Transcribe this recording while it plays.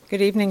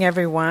Good evening,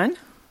 everyone.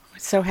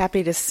 So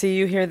happy to see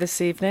you here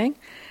this evening.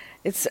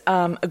 It's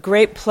a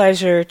great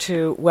pleasure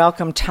to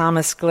welcome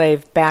Thomas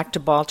Glave back to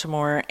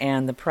Baltimore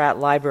and the Pratt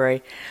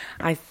Library.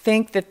 I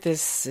think that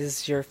this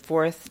is your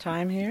fourth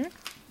time here.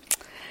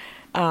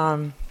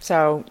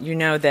 So you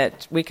know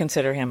that we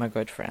consider him a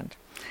good friend.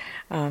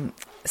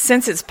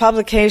 Since its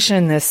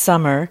publication this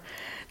summer,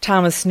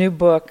 Thomas' new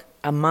book,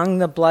 Among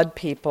the Blood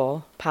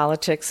People,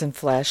 Politics and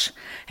Flesh,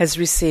 has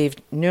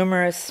received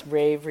numerous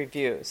rave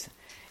reviews,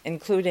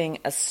 including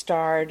a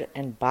starred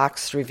and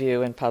boxed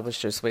review in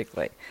Publishers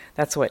Weekly.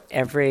 That's what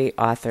every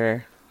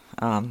author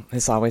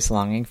is always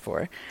longing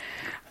for.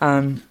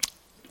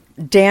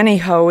 Danny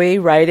Hoey,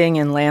 writing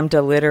in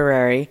Lambda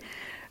Literary,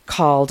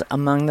 called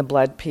Among the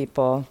Blood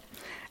People,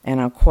 and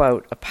I'll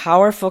quote, a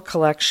powerful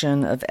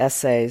collection of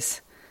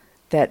essays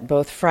that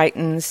both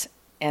frightens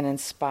and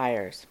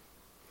inspires.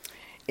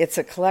 It's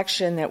a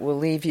collection that will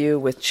leave you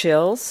with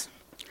chills,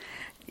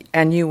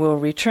 and you will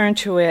return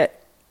to it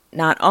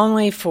not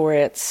only for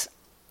its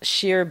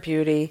sheer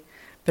beauty,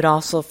 but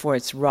also for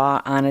its raw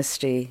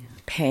honesty,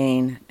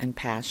 pain, and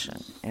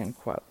passion, end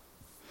quote.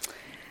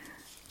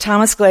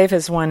 Thomas Glave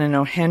has won an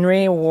O.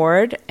 Henry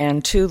Award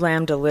and 2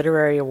 Lambda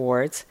Literary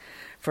Awards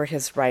for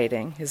his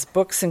writing. His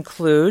books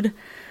include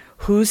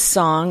Whose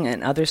Song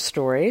and Other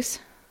Stories,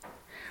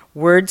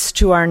 Words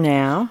to Our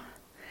Now,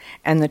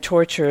 and The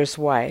Torturer's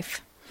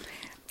Wife.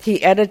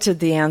 He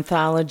edited the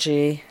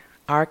anthology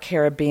Our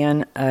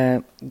Caribbean,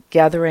 a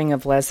gathering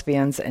of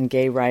lesbian and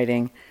gay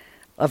writing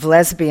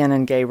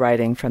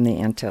from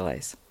the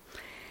Antilles.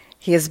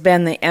 He has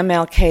been the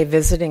MLK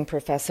visiting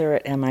professor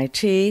at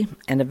MIT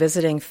and a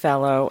visiting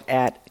fellow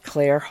at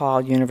Clare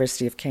Hall,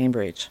 University of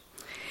Cambridge.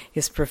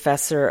 He's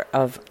professor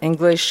of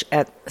English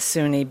at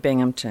SUNY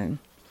Binghamton.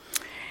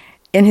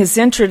 In his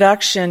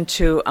introduction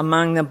to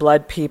Among the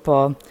Blood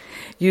People,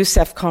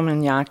 Yusef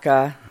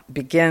Komunyakaa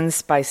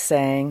begins by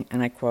saying,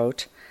 and I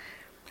quote,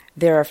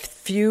 "There are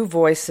few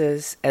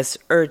voices as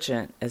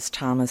urgent as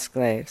Thomas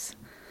Glave's."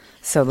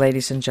 So,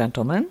 ladies and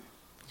gentlemen,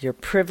 you're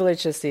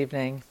privileged this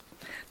evening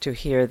to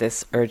hear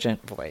this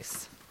urgent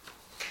voice.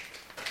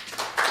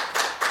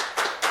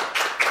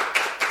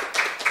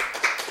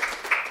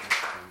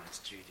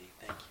 Judy.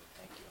 Thank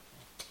you.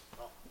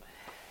 Oh,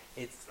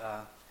 it's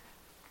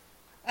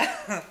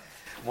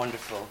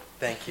wonderful.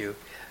 Thank you.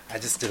 I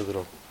just did a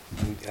little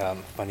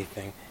funny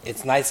thing.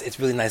 It's nice. It's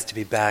really nice to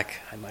be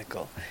back. Hi,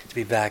 Michael. To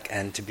be back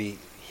and to be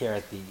here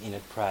at the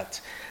Enid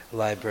Pratt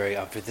Library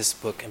for this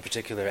book in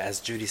particular. As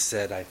Judy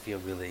said, I feel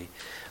really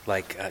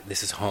like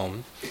this is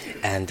home,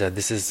 and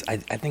this is. I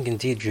think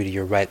indeed, Judy,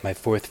 you're right. My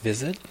 4th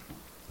visit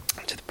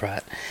to the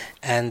Pratt,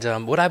 and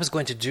what I'm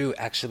going to do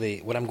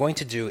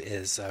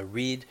is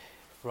read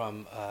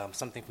from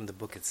something from the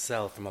book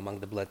itself, from Among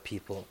the Blood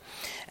People,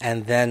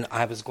 and then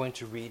I was going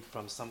to read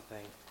from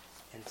something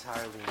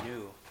entirely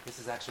new. This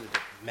is actually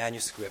the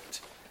manuscript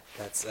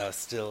that's I'm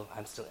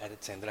still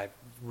editing, that I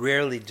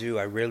rarely do.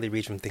 I rarely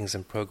read from things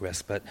in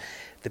progress, but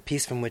the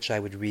piece from which I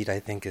would read, I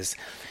think, is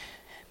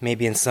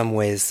maybe in some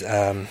ways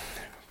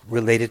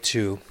related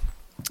to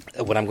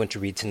what I'm going to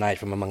read tonight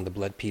from Among the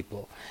Blood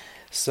People.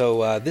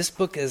 So this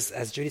book is,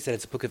 as Judy said,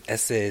 it's a book of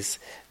essays.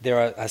 There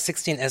are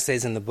 16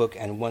 essays in the book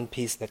and one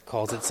piece that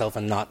calls itself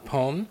a not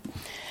poem.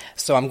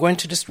 So I'm going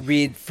to just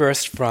read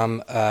first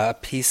from a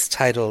piece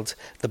titled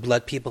The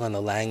Blood People and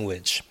the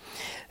Language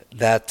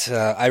that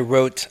I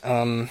wrote,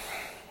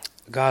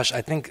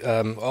 I think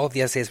all of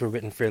the essays were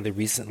written fairly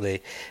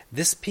recently.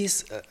 This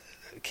piece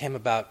came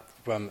about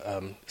from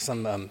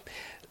some,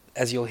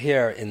 as you'll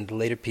hear in the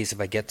later piece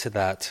if I get to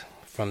that,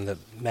 from the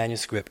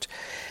manuscript,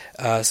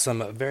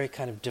 some very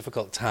kind of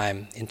difficult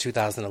time in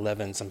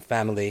 2011, some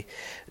family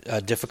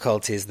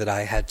difficulties that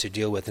I had to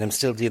deal with and I'm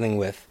still dealing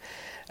with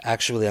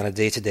actually on a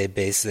day-to-day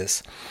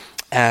basis.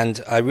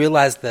 And I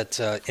realized that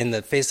in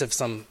the face of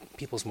some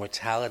people's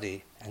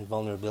mortality and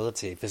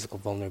vulnerability, physical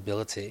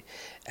vulnerability,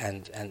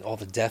 and all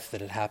the death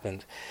that had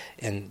happened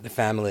in the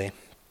family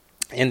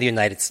in the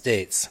United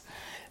States,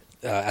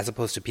 as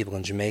opposed to people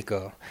in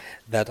Jamaica,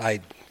 that I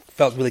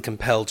felt really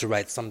compelled to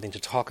write something to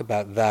talk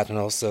about that and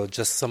also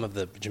just some of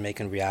the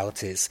Jamaican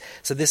realities.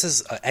 So this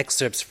is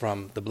excerpts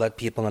from The Blood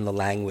People and the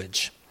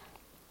Language.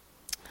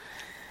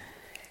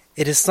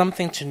 It is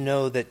something to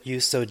know that you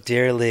so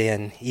dearly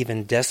and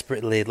even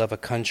desperately love a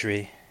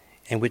country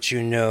in which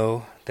you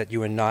know that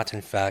you are not,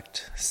 in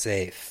fact,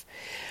 safe,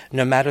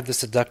 no matter the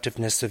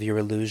seductiveness of your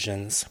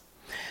illusions,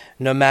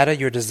 no matter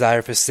your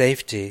desire for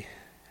safety,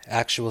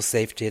 actual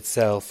safety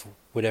itself,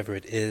 whatever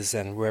it is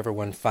and wherever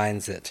one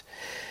finds it,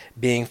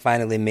 being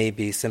finally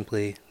maybe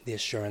simply the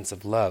assurance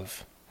of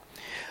love,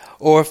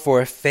 or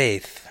for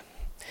faith.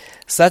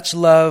 Such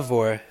love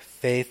or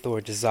faith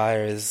or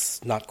desire is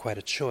not quite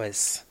a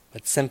choice,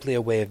 but simply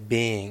a way of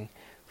being,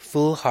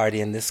 foolhardy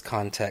in this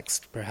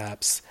context,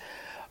 perhaps,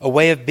 a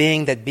way of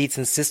being that beats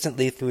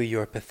insistently through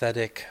your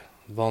pathetic,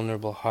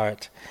 vulnerable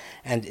heart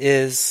and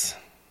is,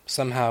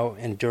 somehow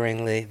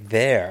enduringly,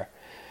 there.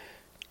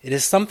 It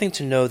is something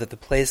to know that the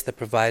place that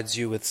provides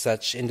you with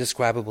such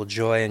indescribable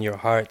joy in your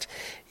heart,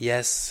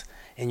 yes,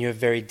 in your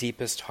very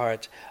deepest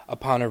heart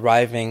upon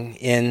arriving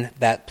in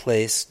that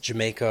place,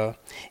 Jamaica,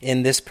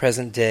 in this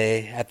present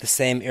day, at the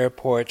same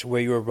airport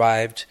where you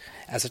arrived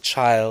as a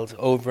child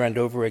over and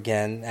over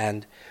again,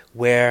 and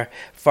where,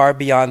 far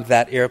beyond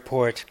that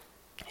airport,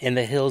 in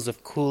the hills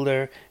of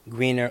cooler,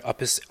 greener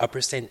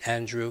Upper St.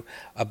 Andrew,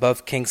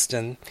 above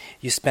Kingston,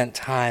 you spent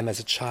time as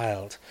a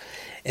child,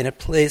 in a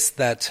place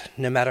that,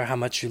 no matter how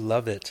much you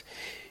love it,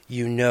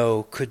 you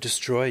know could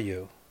destroy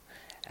you,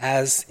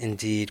 as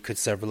indeed could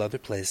several other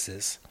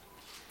places.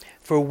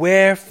 For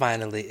where,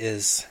 finally,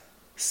 is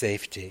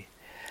safety?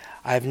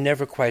 I've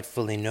never quite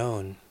fully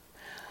known.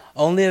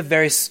 Only a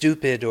very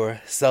stupid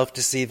or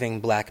self-deceiving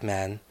black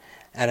man,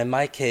 and in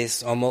my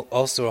case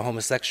also a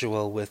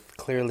homosexual with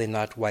clearly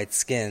not white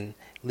skin,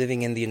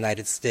 living in the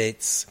United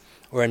States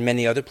or in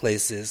many other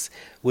places,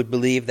 would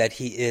believe that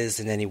he is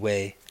in any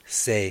way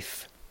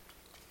safe.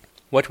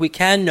 What we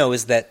can know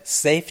is that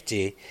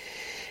safety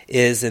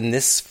is, in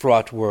this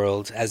fraught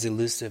world, as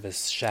elusive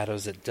as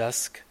shadows at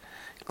dusk,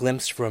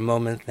 glimpsed for a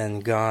moment, then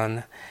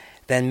gone,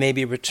 then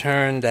maybe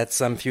returned at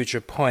some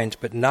future point,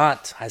 but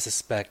not, I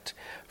suspect,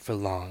 for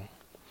long.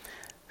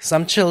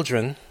 Some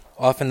children,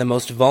 often the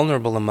most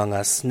vulnerable among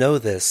us, know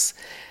this.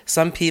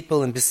 Some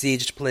people in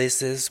besieged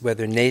places,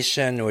 whether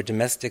nation or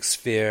domestic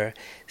sphere,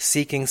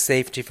 seeking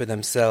safety for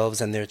themselves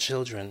and their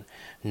children,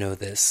 know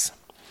this.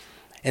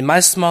 In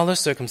my smaller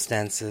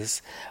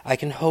circumstances, I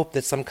can hope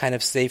that some kind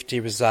of safety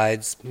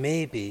resides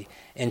maybe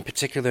in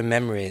particular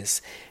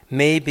memories,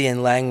 maybe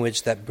in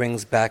language that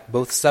brings back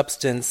both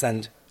substance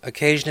and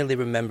occasionally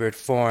remembered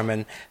form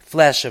and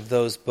flesh of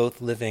those both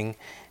living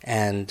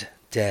and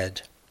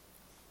dead.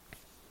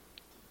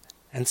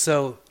 And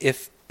so,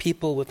 if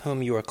people with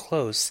whom you are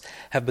close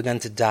have begun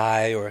to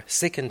die or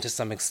sicken to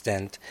some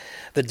extent,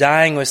 the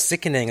dying or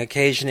sickening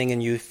occasioning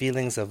in you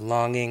feelings of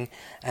longing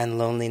and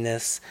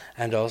loneliness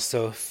and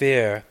also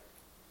fear.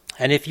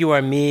 And if you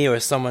are me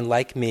or someone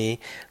like me,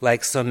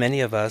 like so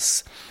many of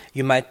us,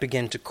 you might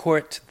begin to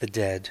court the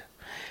dead,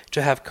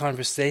 to have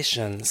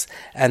conversations,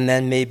 and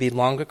then maybe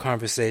longer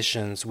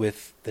conversations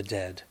with the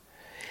dead.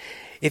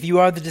 If you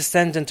are the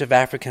descendant of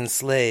African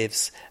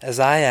slaves,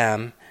 as I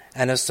am,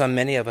 and as so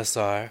many of us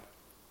are,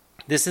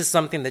 this is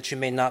something that you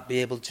may not be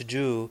able to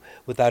do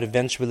without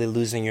eventually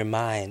losing your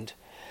mind.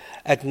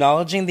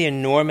 Acknowledging the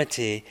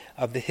enormity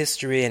of the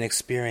history and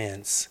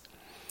experience.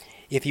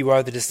 If you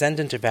are the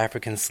descendant of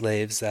African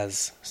slaves,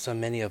 as so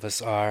many of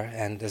us are,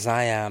 and as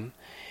I am,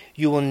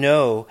 you will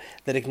know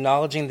that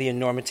acknowledging the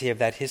enormity of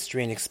that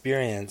history and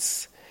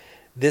experience,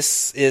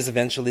 this is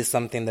eventually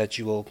something that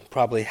you will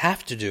probably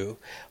have to do,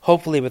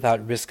 hopefully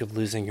without risk of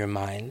losing your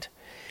mind.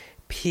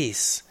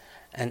 Peace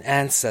and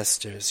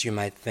ancestors, you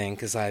might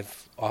think, as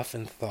I've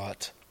often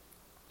thought.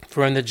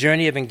 For in the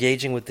journey of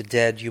engaging with the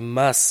dead, you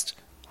must,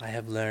 I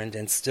have learned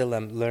and still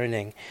am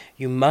learning,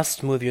 you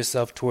must move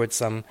yourself towards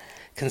some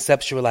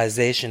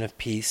conceptualization of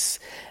peace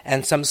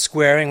and some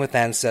squaring with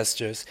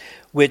ancestors,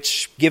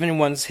 which, given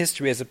one's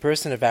history as a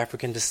person of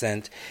African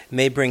descent,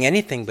 may bring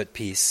anything but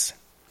peace.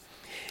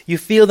 You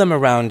feel them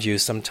around you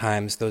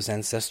sometimes, those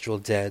ancestral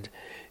dead.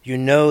 You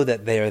know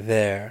that they are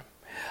there.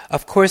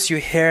 Of course, you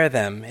hear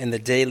them in the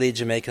daily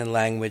Jamaican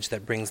language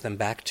that brings them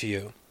back to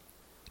you.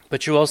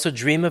 But you also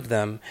dream of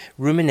them,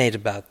 ruminate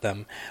about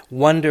them,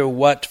 wonder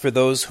what, for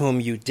those whom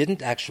you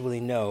didn't actually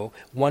know,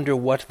 wonder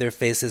what their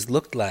faces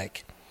looked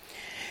like.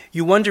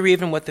 You wonder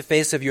even what the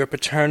face of your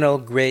paternal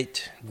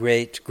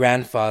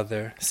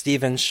great-great-grandfather,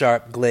 Stephen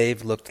Sharp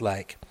Glave, looked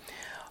like.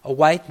 A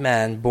white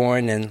man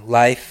born in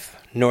Lythe,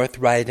 North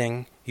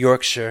Riding,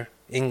 Yorkshire,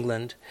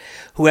 England,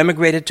 who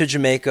emigrated to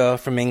Jamaica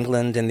from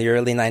England in the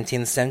early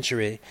 19th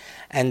century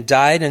and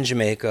died in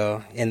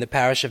Jamaica in the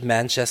parish of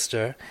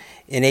Manchester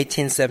in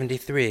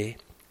 1873,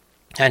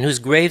 and whose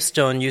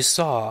gravestone you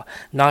saw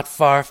not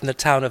far from the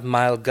town of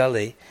Mile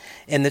Gully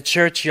in the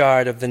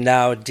churchyard of the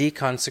now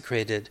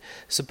deconsecrated,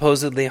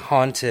 supposedly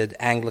haunted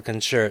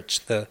Anglican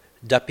church, the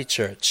Duppy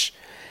Church.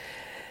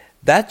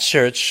 That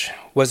church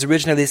was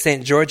originally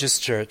St. George's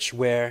Church,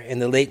 where, in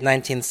the late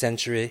 19th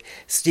century,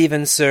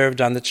 Stephen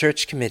served on the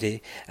church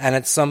committee and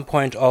at some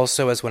point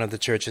also as one of the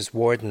church's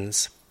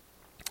wardens.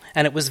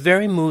 And it was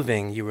very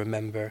moving, you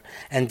remember,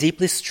 and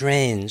deeply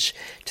strange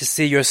to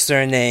see your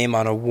surname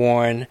on a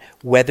worn,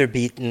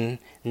 weather-beaten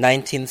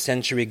 19th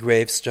century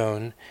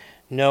gravestone,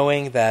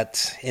 knowing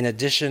that, in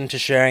addition to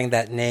sharing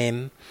that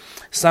name,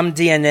 some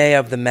DNA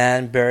of the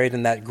man buried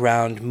in that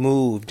ground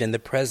moved in the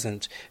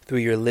present through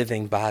your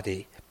living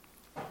body.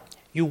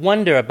 You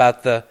wonder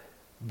about the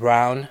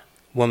brown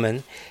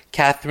woman,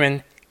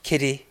 Catherine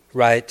Kitty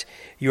Wright,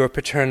 your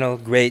paternal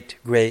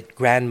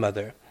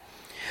great-great-grandmother.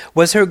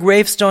 Was her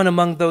gravestone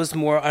among those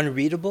more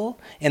unreadable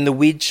in the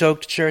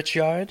weed-choked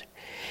churchyard?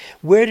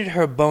 Where did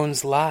her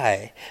bones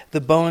lie,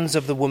 the bones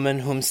of the woman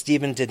whom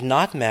Stephen did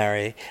not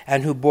marry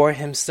and who bore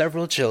him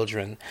several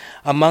children,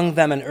 among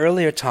them an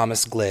earlier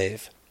Thomas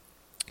Glave?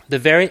 The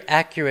very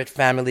accurate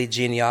family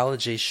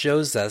genealogy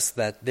shows us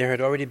that there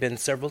had already been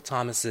several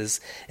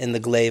Thomases in the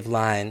Glave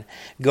line,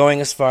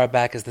 going as far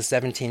back as the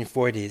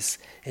 1740s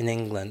in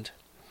England.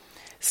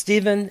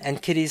 Stephen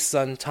and Kitty's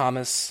son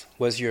Thomas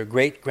was your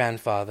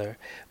great-grandfather,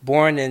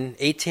 born in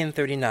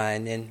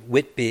 1839 in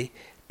Whitby,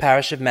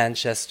 parish of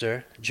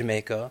Manchester,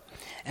 Jamaica,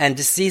 and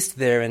deceased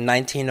there in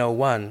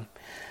 1901.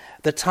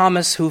 The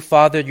Thomas who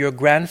fathered your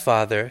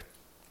grandfather,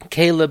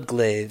 Caleb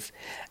Glave,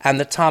 and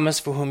the Thomas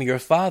for whom your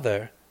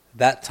father,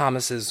 that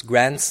Thomas's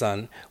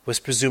grandson, was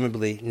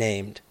presumably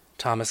named,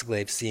 Thomas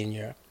Glave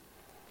Sr.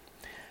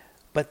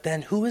 But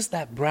then who is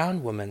that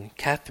brown woman,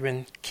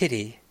 Catherine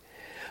Kitty,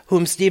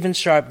 whom Stephen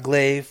Sharp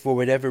Glave, for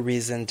whatever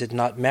reason, did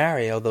not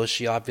marry, although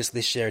she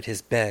obviously shared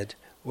his bed,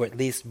 or at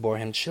least bore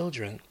him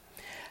children?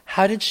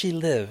 How did she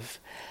live?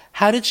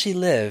 How did she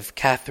live,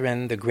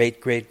 Catherine, the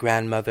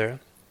great-great-grandmother?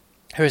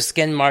 Her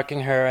skin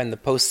marking her in the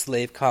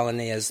post-slave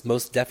colony as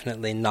most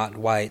definitely not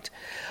white,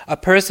 a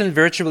person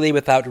virtually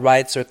without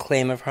rights or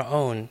claim of her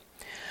own,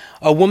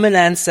 a woman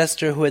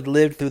ancestor who had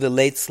lived through the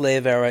late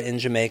slave era in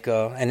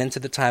Jamaica and into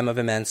the time of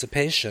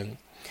emancipation.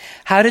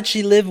 How did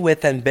she live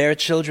with and bear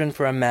children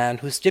for a man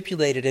who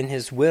stipulated in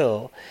his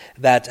will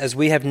that, as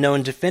we have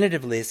known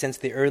definitively since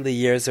the early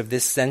years of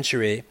this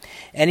century,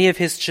 any of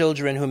his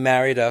children who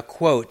married a,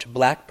 quote,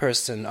 black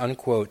person,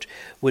 unquote,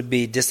 would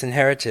be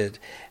disinherited?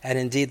 And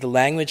indeed the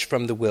language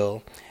from the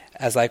will,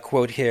 as I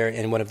quote here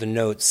in one of the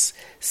notes,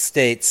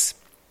 states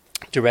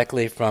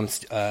directly from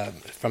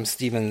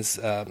Stephen's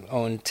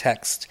own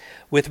text.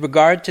 With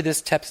regard to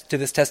this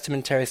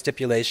testamentary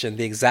stipulation,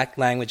 the exact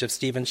language of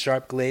Stephen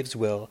Sharp Glave's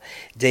will,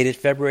 dated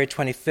February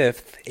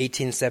 25th,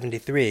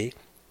 1873,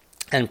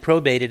 and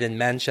probated in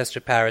Manchester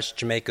Parish,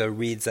 Jamaica,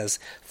 reads as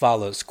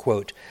follows,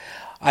 quote,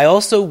 I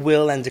also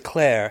will and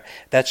declare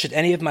that should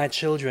any of my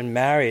children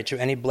marry to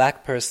any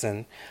black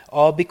person,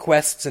 all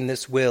bequests in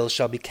this will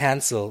shall be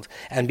cancelled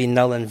and be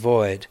null and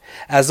void,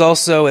 as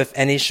also if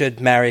any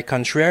should marry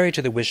contrary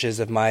to the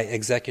wishes of my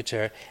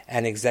executor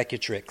and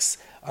executrix,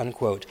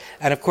 unquote.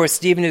 And of course,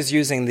 Stephen is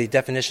using the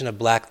definition of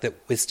black that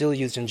was still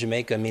used in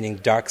Jamaica, meaning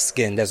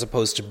dark-skinned as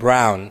opposed to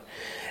brown,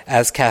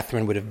 as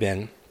Catherine would have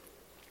been.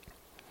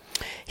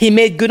 He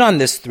made good on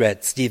this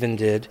threat, Stephen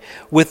did,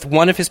 with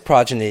one of his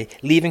progeny,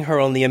 leaving her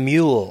only a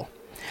mule.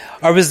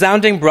 A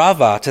resounding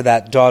brava to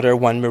that daughter,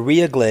 one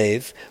Maria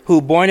Glave,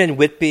 who, born in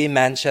Whitby,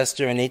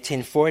 Manchester in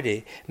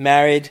 1840,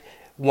 married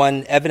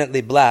one evidently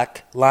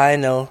black,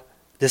 Lionel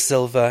de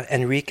Silva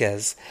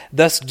Enriquez,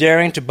 thus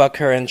daring to buck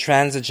her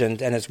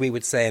intransigent and, as we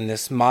would say in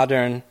this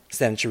modern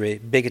century,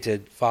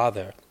 bigoted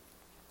father.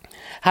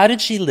 How did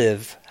she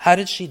live? How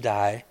did she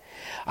die?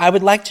 I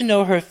would like to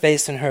know her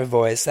face and her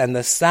voice and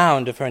the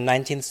sound of her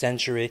 19th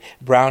century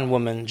brown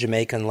woman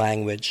Jamaican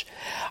language.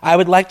 I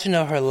would like to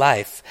know her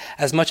life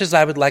as much as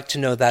I would like to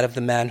know that of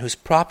the man whose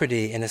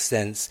property, in a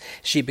sense,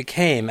 she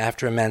became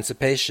after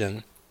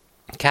emancipation.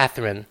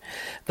 Catherine,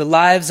 the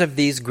lives of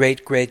these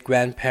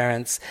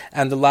great-great-grandparents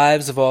and the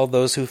lives of all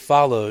those who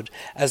followed,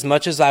 as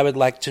much as I would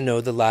like to know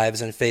the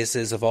lives and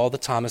faces of all the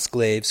Thomas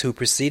Glaves who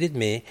preceded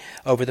me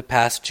over the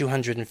past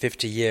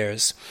 250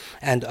 years,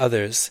 and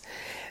others.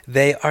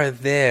 They are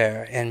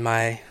there in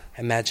my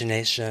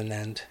imagination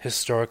and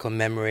historical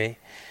memory.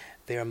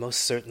 They are most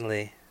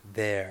certainly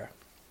there.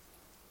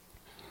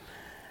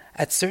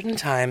 At certain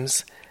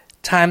times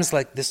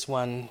like this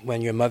one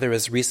when your mother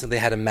has recently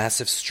had a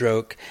massive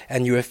stroke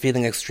and you are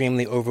feeling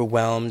extremely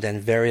overwhelmed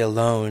and very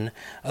alone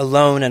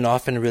and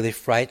often really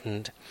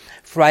frightened.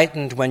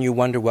 Frightened when you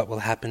wonder what will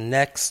happen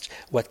next,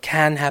 what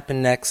can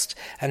happen next,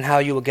 and how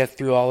you will get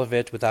through all of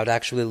it without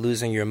actually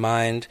losing your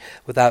mind,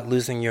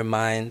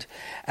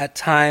 At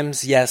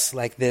times, yes,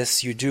 like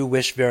this, you do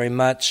wish very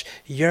much,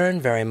 yearn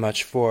very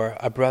much for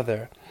a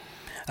brother,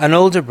 an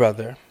older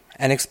brother,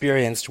 an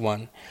experienced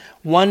one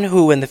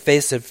who, in the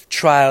face of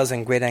trials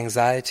and great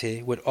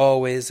anxiety, would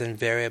always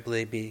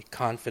invariably be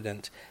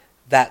confident,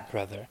 that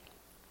brother,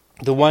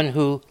 the one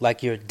who,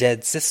 like your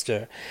dead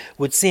sister,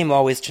 would seem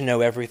always to know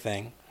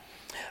everything,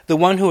 the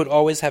one who would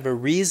always have a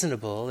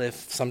reasonable,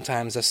 if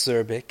sometimes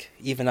acerbic,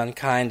 even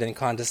unkind and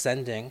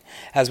condescending,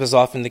 as was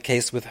often the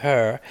case with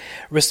her,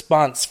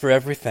 response for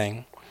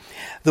everything.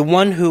 The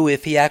one who,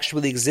 if he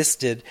actually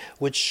existed,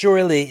 would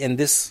surely, in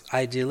this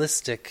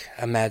idealistic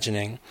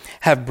imagining,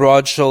 have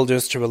broad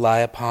shoulders to rely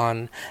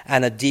upon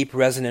and a deep,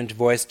 resonant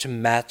voice to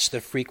match the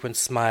frequent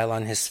smile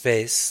on his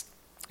face.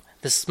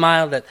 The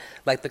smile that,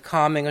 like the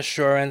calming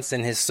assurance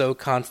in his so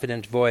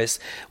confident voice,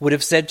 would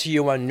have said to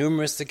you on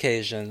numerous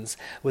occasions,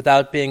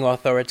 without being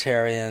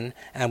authoritarian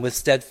and with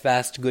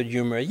steadfast good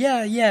humor,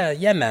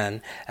 yeah,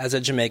 man, as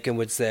a Jamaican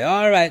would say,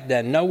 all right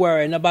then, no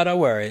worry, nobody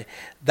worry.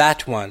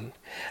 That one.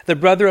 The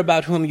brother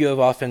about whom you have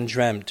often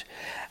dreamt.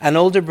 An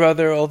older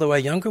brother, although a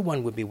younger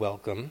one would be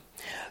welcome.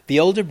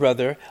 The older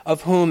brother,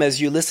 of whom, as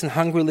you listen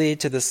hungrily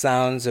to the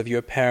sounds of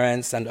your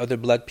parents and other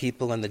blood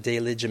people in the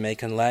daily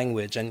Jamaican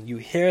language, and you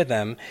hear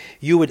them,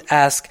 you would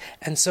ask,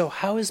 and so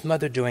how is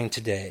mother doing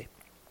today?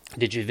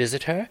 Did you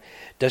visit her?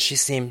 Does she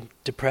seem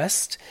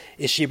depressed?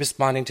 Is she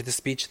responding to the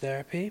speech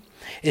therapy?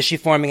 Is she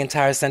forming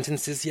entire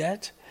sentences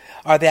yet?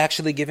 Are they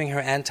actually giving her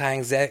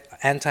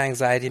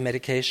anti-anxiety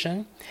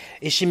medication?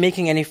 Is she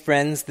making any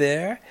friends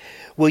there?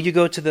 Will you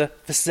go to the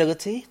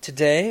facility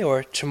today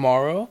or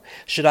tomorrow?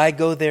 Should I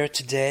go there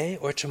today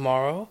or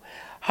tomorrow?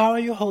 How are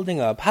you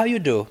holding up? How you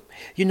do?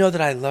 You know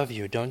that I love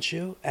you, don't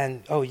you?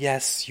 And, oh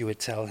yes, you would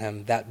tell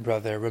him, that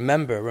brother,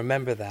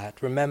 remember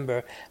that.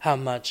 Remember how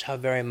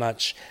very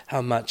much,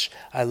 how much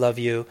I love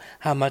you,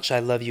 how much I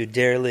love you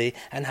dearly,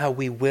 and how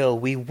we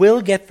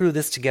will get through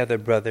this together,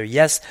 brother.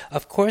 Yes,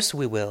 of course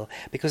we will,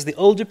 because the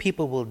older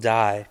people will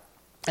die.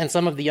 And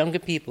some of the younger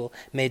people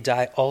may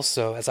die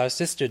also, as our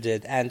sister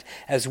did. And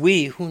as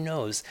we, who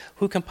knows,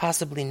 who can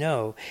possibly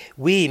know,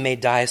 we may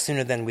die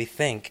sooner than we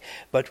think.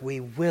 But we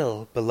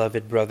will,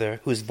 beloved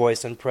brother, whose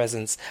voice and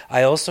presence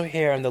I also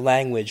hear in the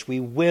language, we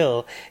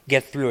will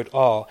get through it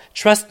all.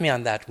 Trust me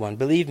on that one.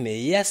 Believe me.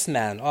 Yes,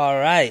 man. All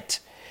right.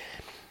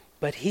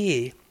 But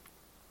he,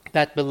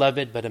 that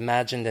beloved but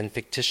imagined and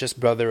fictitious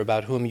brother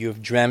about whom you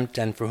have dreamt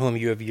and for whom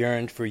you have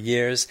yearned for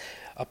years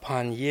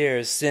upon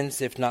years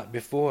since, if not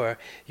before,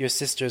 your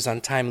sister's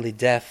untimely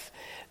death,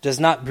 does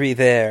not breathe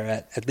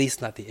air, at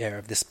least not the air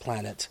of this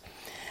planet.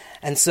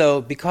 And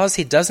so, because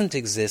he doesn't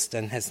exist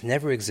and has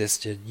never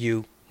existed,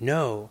 you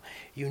know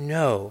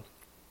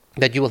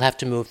that you will have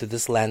to move through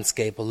this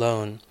landscape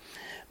alone.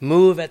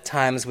 Move at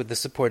times with the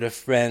support of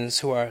friends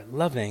who are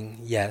loving,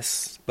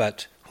 yes,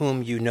 but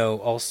whom you know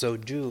also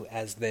do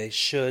as they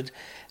should,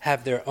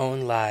 have their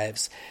own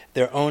lives,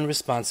 their own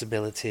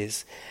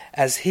responsibilities,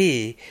 as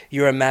he,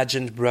 your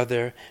imagined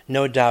brother,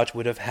 no doubt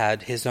would have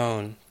had his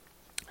own.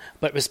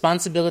 But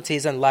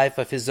responsibilities and life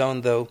of his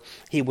own, though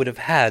he would have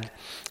had,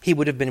 he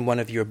would have been one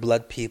of your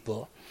blood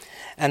people,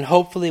 and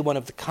hopefully one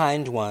of the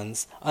kind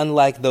ones,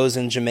 unlike those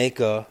in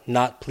Jamaica,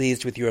 not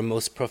pleased with your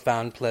most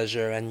profound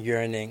pleasure and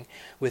yearning,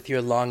 with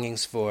your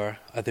longings for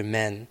other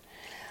men.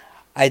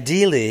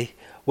 Ideally,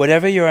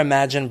 whatever your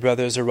imagined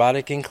brother's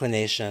erotic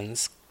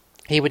inclinations,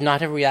 he would not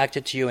have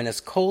reacted to you in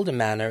as cold a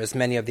manner as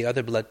many of the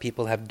other blood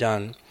people have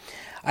done.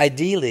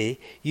 Ideally,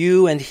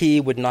 you and he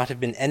would not have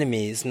been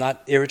enemies,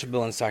 not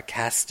irritable and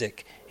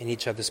sarcastic in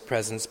each other's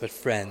presence, but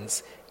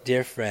friends,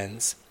 dear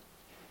friends.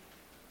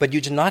 But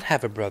you do not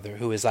have a brother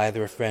who is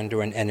either a friend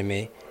or an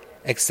enemy,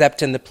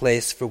 except in the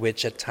place for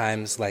which at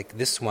times like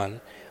this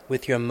one,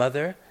 with your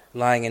mother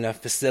lying in a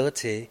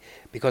facility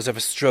because of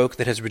a stroke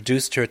that has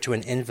reduced her to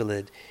an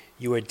invalid,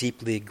 you are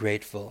deeply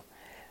grateful.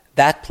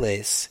 That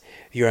place,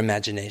 your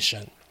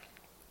imagination.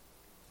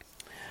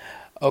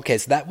 Okay,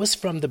 so that was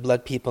from the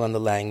Blood People and the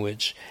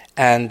Language.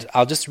 And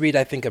I'll just read,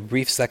 I think, a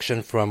brief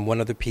section from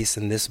one other piece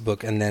in this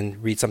book and then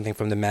read something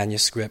from the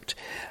manuscript.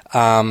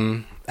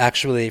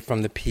 Actually,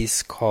 from the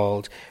piece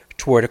called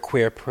Toward a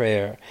Queer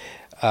Prayer.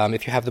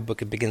 If you have the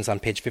book, it begins on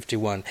page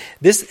 51.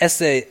 This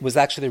essay was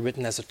actually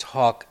written as a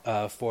talk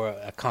for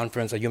a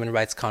conference, a human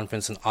rights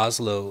conference in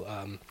Oslo,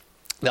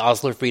 the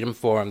Oslo Freedom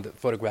Forum. The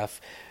photograph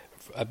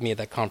of me at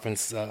that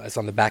conference is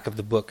on the back of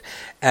the book.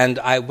 And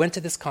I went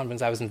to this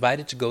conference. I was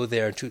invited to go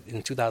there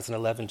in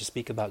 2011 to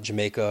speak about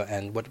Jamaica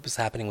and what was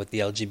happening with the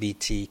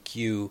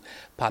LGBTQ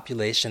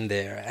population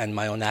there and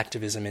my own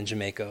activism in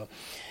Jamaica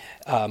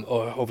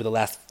over the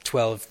last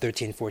 12,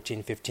 13,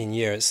 14, 15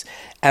 years.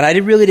 And I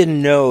really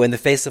didn't know, in the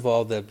face of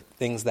all the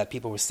things that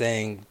people were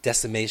saying,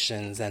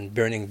 decimations and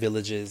burning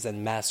villages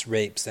and mass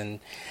rapes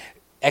and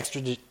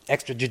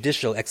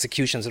extrajudicial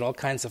executions and all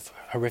kinds of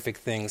horrific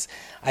things,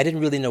 I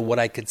didn't really know what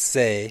I could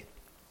say,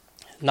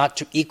 not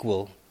to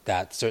equal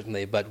that,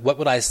 certainly, but what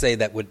would I say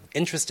that would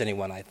interest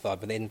anyone, I thought.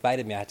 But they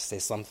invited me, I had to say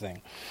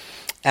something.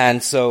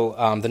 And so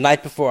the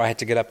night before I had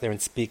to get up there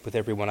and speak with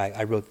everyone,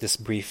 I wrote this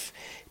brief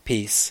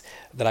piece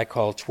that I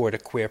called Toward a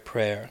Queer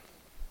Prayer.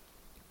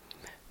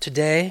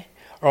 Today,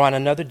 or on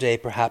another day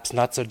perhaps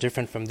not so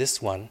different from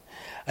this one,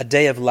 a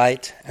day of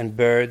light and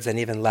birds and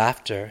even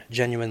laughter,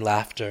 genuine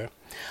laughter,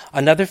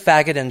 another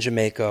faggot in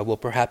Jamaica will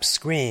perhaps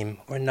scream,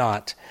 or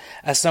not,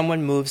 as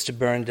someone moves to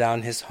burn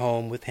down his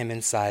home with him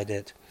inside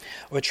it,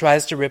 or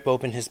tries to rip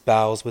open his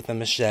bowels with a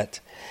machete,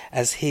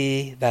 as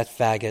he, that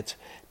faggot,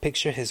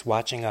 picture his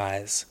watching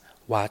eyes,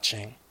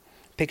 watching.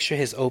 Picture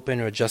his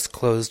open or just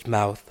closed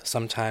mouth,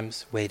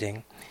 sometimes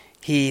waiting.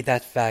 He,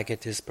 that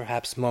faggot, is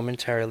perhaps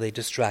momentarily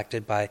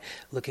distracted by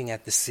looking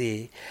at the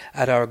sea,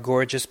 at our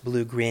gorgeous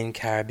blue-green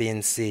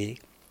Caribbean Sea.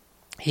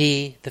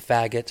 He, the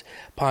faggot,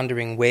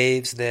 pondering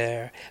waves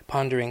there,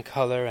 pondering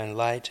color and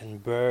light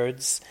and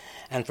birds,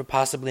 and for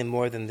possibly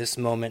more than this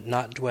moment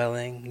not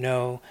dwelling,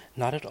 no,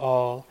 not at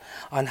all,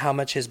 on how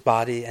much his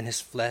body and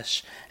his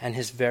flesh and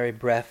his very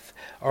breath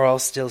are all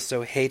still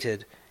so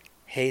hated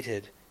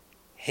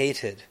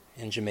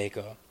in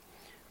Jamaica.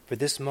 For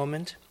this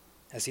moment,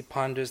 as he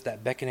ponders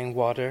that beckoning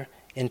water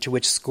into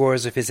which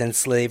scores of his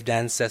enslaved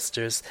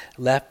ancestors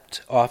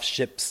leapt off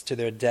ships to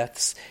their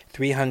deaths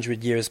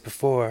 300 years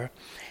before,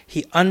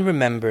 he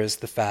unremembers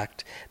the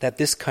fact that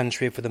this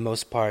country, for the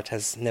most part,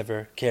 has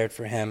never cared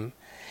for him,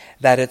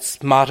 that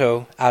its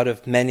motto, out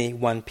of many,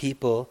 one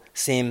people,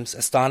 seems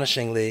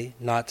astonishingly,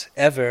 not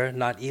ever,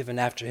 not even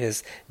after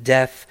his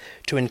death,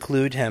 to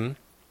include him,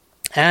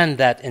 and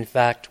that, in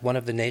fact, one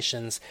of the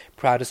nation's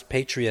proudest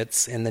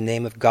patriots in the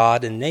name of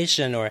God and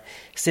nation, or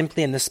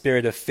simply in the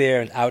spirit of fear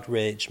and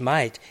outrage,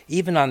 might,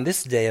 even on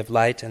this day of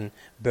light and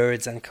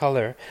birds and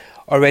color,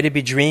 already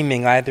be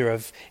dreaming either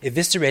of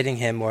eviscerating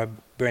him or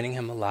burning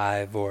him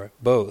alive, or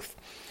both.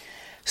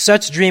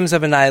 Such dreams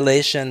of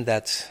annihilation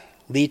that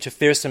lead to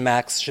fearsome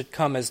acts should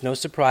come as no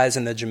surprise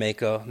in the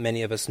Jamaica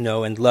many of us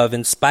know and love,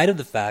 in spite of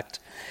the fact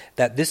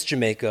that this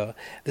Jamaica,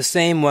 the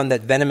same one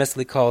that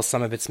venomously calls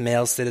some of its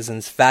male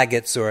citizens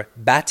faggots or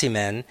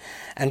battymen,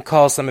 and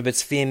calls some of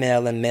its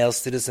female and male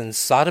citizens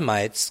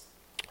sodomites,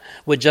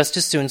 would just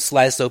as soon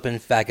slice open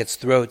faggots'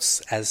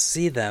 throats as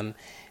see them,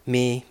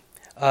 me,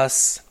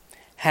 us,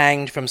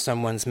 hanged from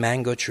someone's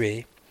mango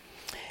tree.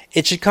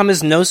 It should come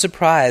as no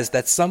surprise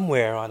that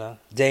somewhere on a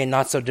day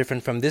not so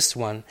different from this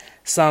one,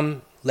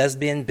 some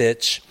lesbian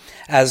bitch,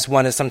 as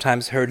one has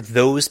sometimes heard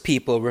those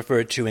people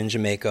referred to in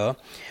Jamaica,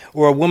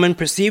 or a woman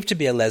perceived to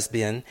be a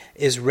lesbian,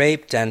 is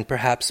raped and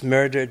perhaps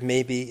murdered,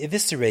 maybe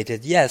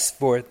eviscerated. Yes,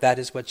 for that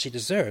is what she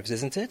deserves,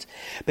 isn't it?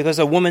 Because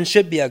a woman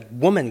should be a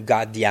woman,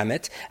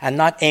 goddammit, and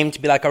not aim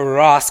to be like a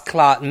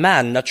ras-clot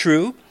man, not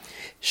true?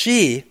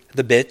 She,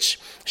 the bitch,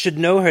 should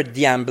know her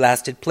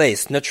damn-blasted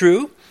place, not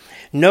true?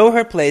 Know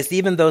her place,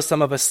 even though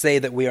some of us say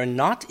that we are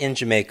not in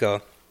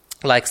Jamaica,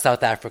 like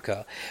South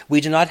Africa.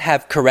 We do not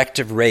have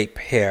corrective rape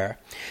here.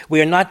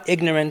 We are not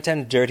ignorant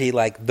and dirty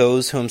like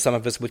those whom some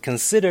of us would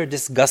consider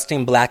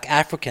disgusting black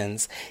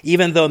Africans,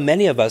 even though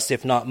many of us,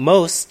 if not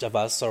most of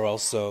us, are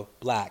also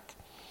black.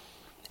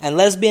 And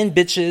lesbian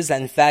bitches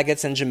and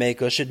faggots in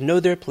Jamaica should know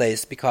their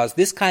place, because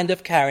this kind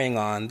of carrying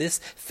on, this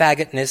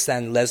faggotness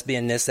and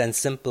lesbianness and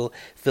simple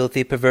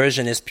filthy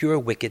perversion is pure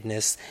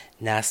wickedness,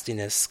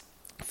 nastiness,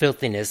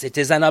 filthiness. It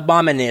is an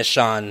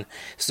abomination,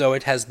 so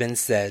it has been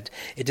said.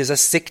 It is a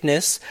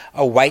sickness,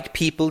 a white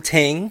people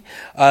ting,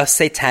 a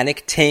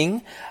satanic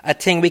ting, a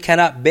ting we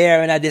cannot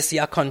bear in this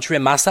here country.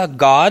 Massa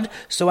God,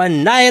 so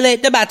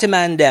annihilate the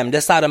Batman them, the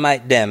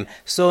sodomite them.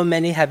 So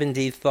many have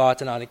indeed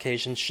thought and on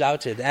occasion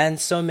shouted, and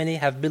so many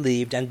have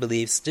believed and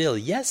believe still.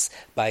 Yes,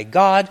 by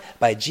God,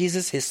 by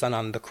Jesus, his son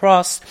on the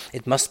cross,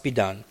 it must be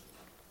done.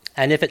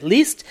 And if at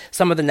least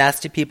some of the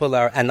nasty people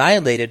are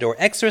annihilated or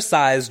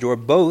exorcised or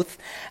both,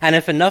 and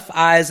if enough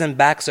eyes and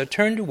backs are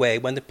turned away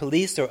when the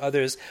police or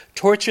others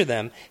torture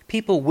them,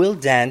 people will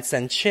dance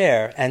and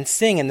cheer and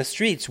sing in the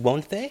streets,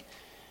 won't they?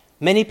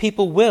 Many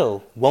people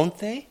will, won't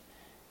they?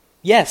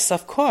 Yes,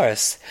 of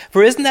course.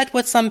 For isn't that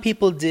what some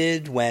people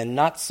did when,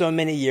 not so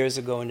many years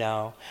ago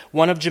now,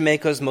 one of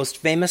Jamaica's most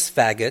famous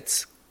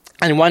faggots,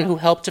 and one who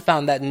helped to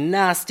found that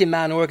nasty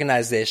man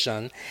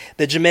organization,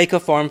 the Jamaica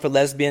Forum for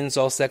Lesbians,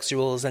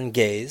 Allsexuals, and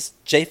Gays,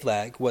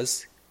 JFLAG,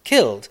 was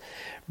killed.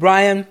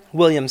 Brian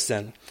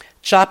Williamson,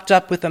 chopped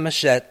up with a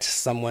machete,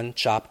 someone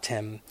chopped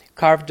him.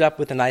 Carved up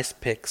with an ice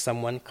pick,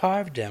 someone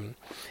carved him.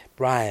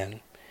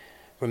 Brian,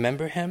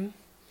 remember him?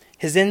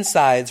 His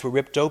insides were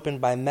ripped open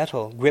by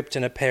metal, gripped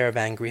in a pair of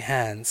angry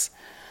hands.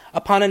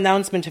 Upon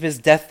announcement of his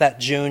death that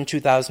June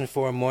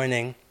 2004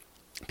 morning,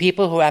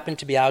 people who happened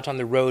to be out on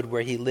the road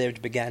where he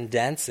lived began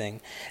dancing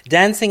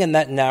in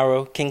that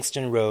narrow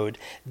Kingston road,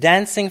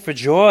 dancing for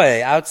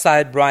joy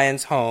outside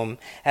Brian's home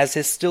as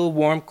his still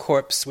warm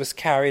corpse was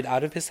carried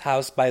out of his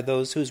house by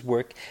those whose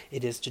work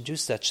it is to do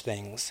such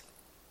things.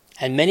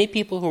 And many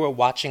people who were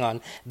watching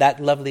on that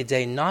lovely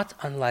day, not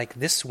unlike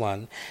this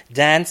one,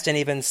 danced and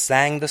even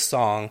sang the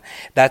song,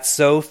 that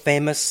so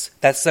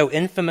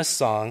infamous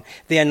song,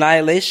 the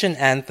Annihilation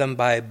Anthem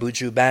by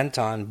Buju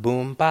Banton.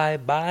 Boom, bye,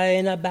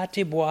 bye, na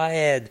batty boy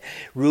head.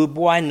 Rude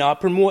boy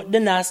not promote the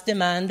nasty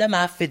man, them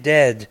half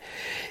dead.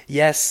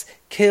 Yes,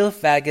 kill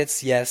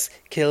faggots, yes,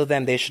 kill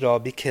them, they should all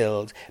be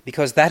killed.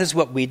 Because that is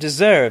what we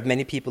deserve,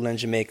 many people in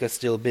Jamaica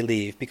still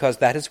believe. Because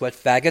that is what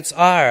faggots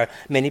are,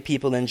 many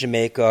people in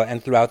Jamaica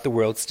and throughout the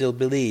world still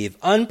believe.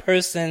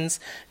 Unpersons,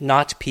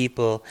 not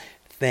people,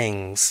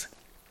 things.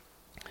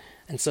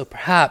 And so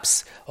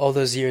perhaps, all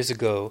those years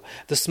ago,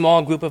 the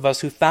small group of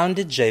us who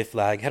founded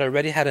JFLAG had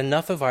already had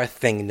enough of our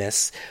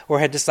thingness, or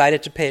had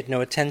decided to pay it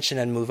no attention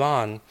and move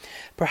on.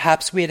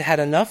 Perhaps we had had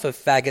enough of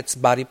faggots'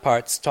 body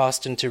parts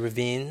tossed into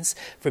ravines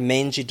for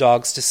mangy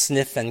dogs to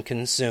sniff and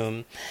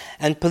consume,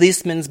 and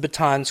policemen's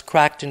batons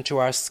cracked into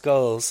our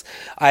skulls,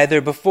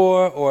 either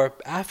before or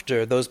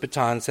after those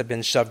batons had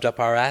been shoved up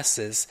our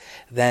asses,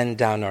 then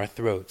down our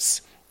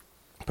throats.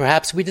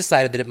 Perhaps we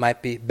decided that it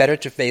might be better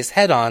to face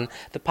head-on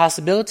the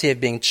possibility of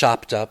being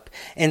chopped up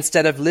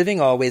instead of living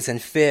always in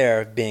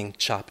fear of being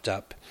chopped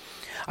up.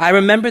 I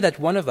remember that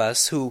one of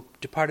us, who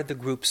departed the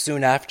group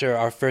soon after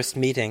our first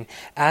meeting,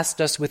 asked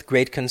us with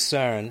great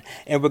concern,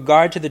 in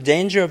regard to the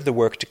danger of the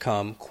work to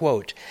come,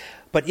 quote,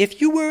 "But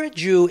if you were a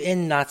Jew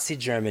in Nazi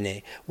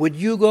Germany, would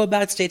you go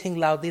about stating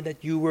loudly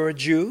that you were a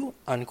Jew?"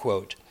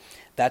 Unquote.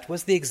 That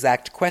was the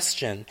exact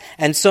question,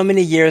 and so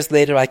many years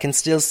later I can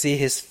still see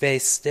his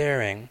face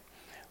staring,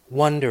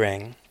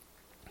 wondering.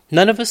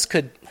 None of us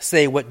could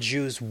say what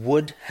Jews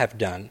would have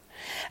done.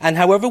 And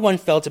however one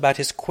felt about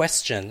his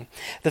question,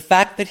 the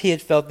fact that he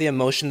had felt the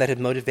emotion that had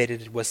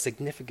motivated it was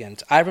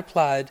significant. I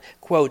replied,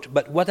 quote,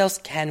 "But what else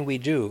can we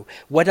do?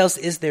 What else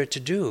is there to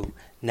do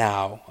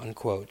now?"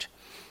 Unquote.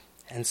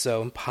 And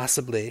so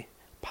possibly,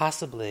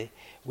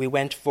 we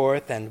went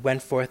forth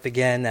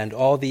again, and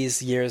all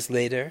these years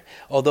later,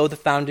 although the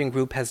founding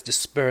group has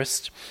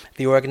dispersed,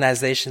 the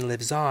organization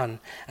lives on,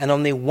 and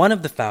only one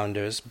of the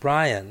founders,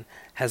 Brian,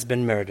 has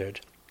been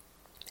murdered.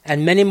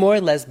 And many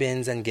more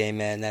lesbians and gay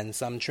men and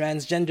some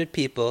transgendered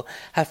people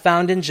have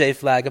found in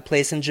JFLAG a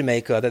place in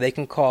Jamaica that they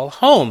can call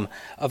home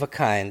of a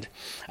kind,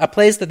 a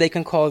place that they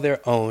can call their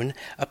own,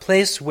 a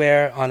place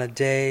where on a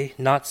day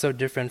not so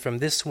different from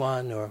this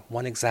one or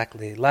one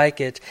exactly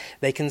like it,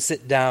 they can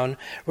sit down,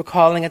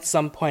 recalling at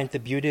some point the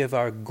beauty of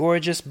our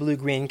gorgeous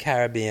blue-green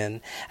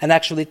Caribbean and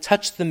actually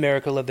touch the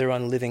miracle of their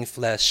own living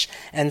flesh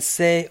and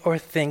say or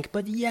think,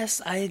 "But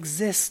yes, I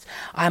exist,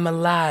 I'm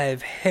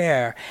alive,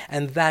 here,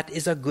 and that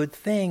is a good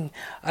thing.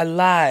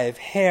 Alive,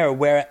 here,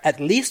 where,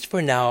 at least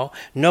for now,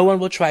 no one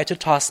will try to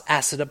toss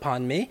acid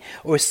upon me,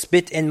 or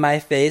spit in my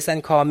face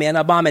and call me an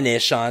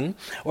abomination,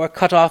 or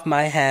cut off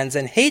my hands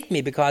and hate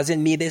me because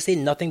in me they see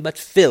nothing but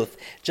filth,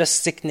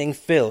 just sickening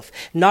filth.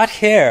 Not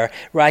here,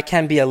 where I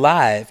can be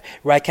alive,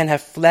 where I can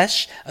have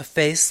flesh, a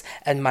face,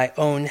 and my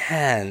own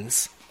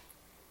hands."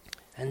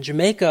 And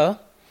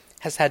Jamaica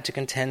has had to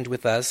contend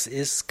with us,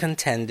 is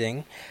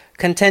contending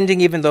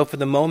even though for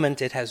the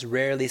moment it has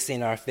rarely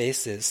seen our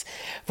faces.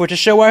 For to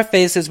show our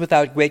faces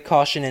without great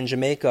caution in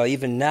Jamaica,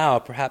 even now,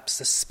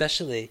 perhaps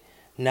especially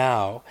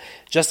now,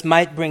 just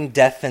might bring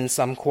death in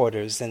some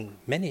quarters, in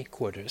many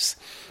quarters.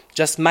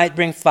 Just might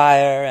bring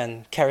fire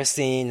and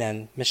kerosene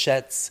and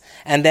machetes,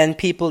 and then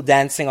people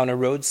dancing on a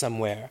road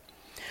somewhere.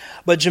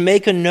 But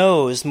Jamaica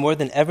knows more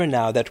than ever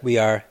now that we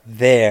are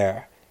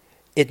there.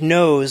 It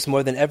knows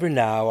more than ever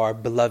now, our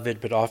beloved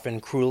but often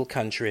cruel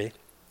country,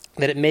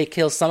 that it may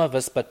kill some of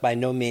us, but by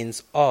no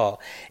means all.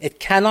 It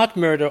cannot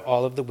murder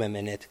all of the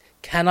women. It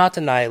cannot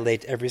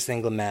annihilate every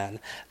single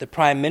man. The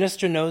Prime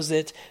Minister knows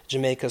it.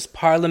 Jamaica's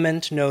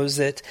Parliament knows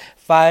it.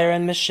 Fire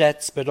and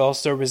machetes, but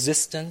also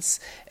resistance.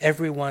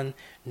 Everyone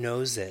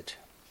knows it.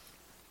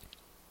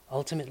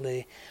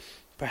 Ultimately,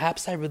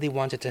 perhaps I really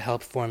wanted to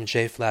help form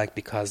JFLAG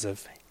because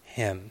of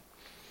him.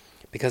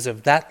 Because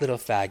of that little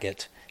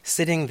faggot,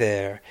 sitting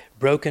there,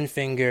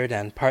 broken-fingered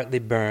and partly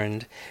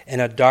burned, in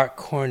a dark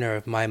corner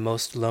of my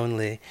most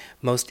lonely,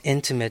 most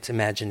intimate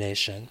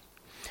imagination,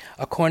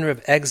 a corner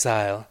of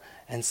exile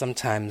and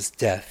sometimes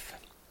death.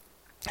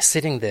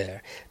 Sitting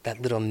there,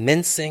 that little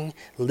mincing,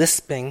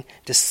 lisping,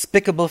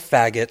 despicable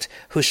faggot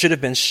who should have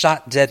been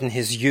shot dead in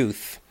his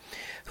youth,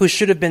 who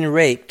should have been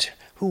raped,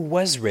 who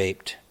was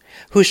raped,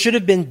 who should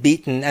have been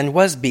beaten and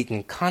was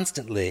beaten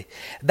constantly,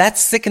 that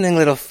sickening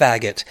little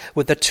faggot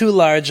with the too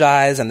large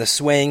eyes and the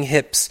swaying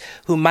hips,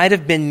 who might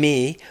have been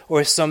me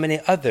or so many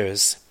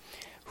others,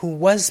 who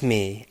was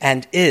me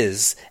and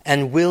is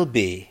and will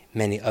be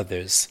many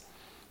others.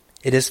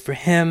 It is for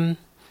him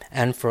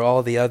and for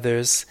all the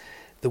others,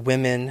 the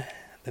women,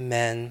 the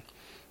men,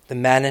 the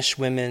mannish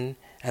women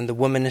and the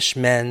womanish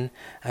men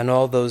and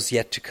all those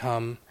yet to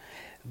come,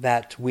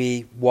 that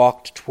we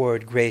walked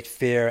toward great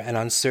fear and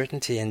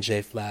uncertainty in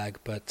JFLAG,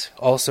 but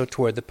also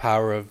toward the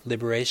power of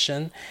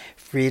liberation,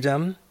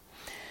 freedom.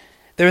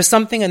 There is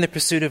something in the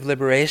pursuit of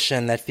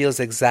liberation that feels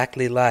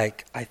exactly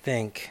like, I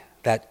think,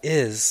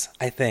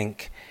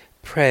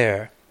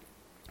 prayer.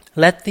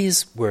 Let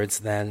these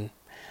words then,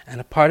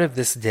 and a part of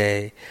this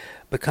day,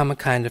 become a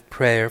kind of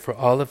prayer for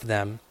all of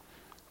them,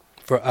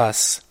 for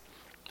us,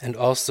 and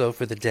also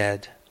for the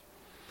dead.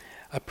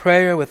 A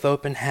prayer with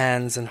open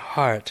hands and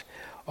heart,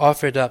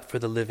 offered up for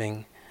the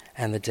living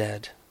and the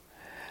dead.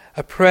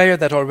 A prayer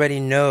that already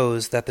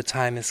knows that the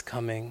time is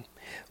coming,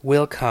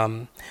 will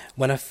come,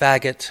 when a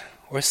faggot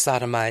or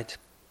sodomite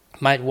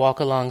might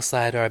walk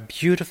alongside our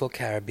beautiful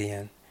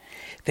Caribbean,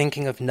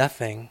 thinking of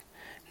nothing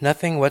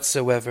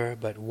whatsoever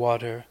but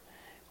water,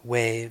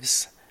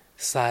 waves,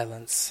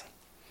 silence.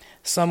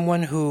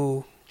 Someone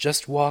who,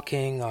 just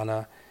walking on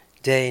a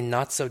day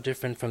not so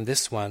different from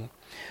this one,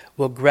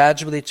 will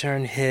gradually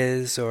turn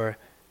his or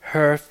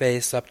her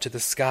face up to the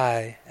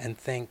sky and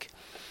think,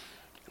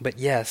 but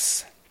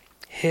yes,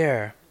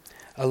 here,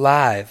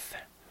 alive,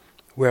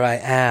 where I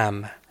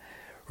am,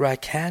 where I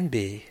can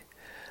be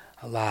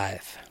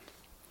alive.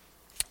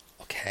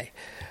 Okay.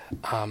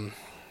 All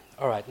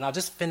right, and I'll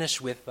just finish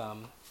with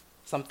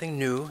something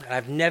new. And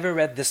I've never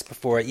read this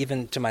before,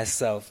 even to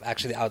myself,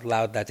 actually out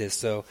loud, that is,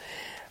 so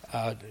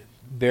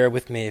bear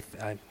with me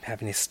if I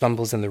have any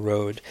stumbles in the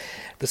road.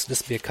 This will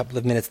just be a couple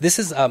of minutes. This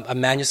is a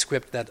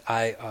manuscript that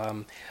I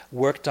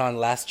worked on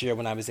last year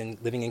when I was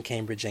living in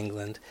Cambridge,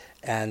 England,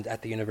 and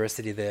at the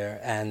university there.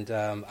 And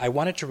I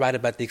wanted to write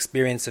about the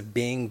experience of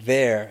being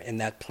there in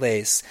that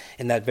place,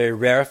 in that very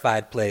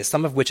rarefied place,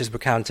 some of which is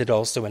recounted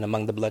also in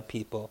Among the Blood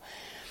People.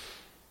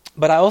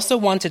 But I also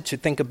wanted to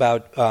think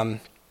about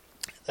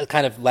a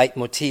kind of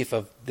leitmotif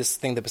of this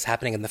thing that was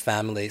happening in the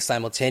family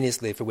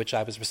simultaneously, for which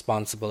I was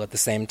responsible at the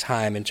same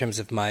time in terms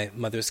of my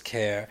mother's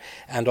care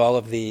and all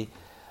of the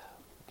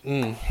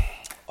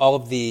all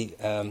of the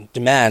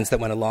demands that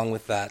went along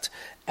with that.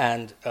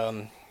 And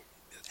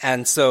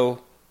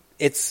so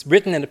it's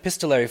written in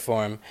epistolary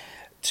form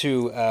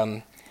to,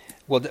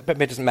 well, it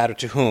doesn't matter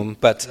to whom,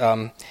 but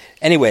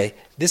anyway,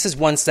 this is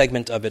one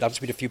segment of it. I'll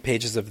just read a few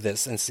pages of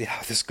this and see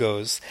how this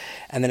goes.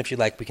 And then if you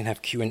like, we can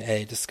have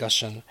Q&A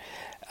discussion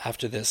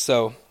after this.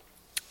 So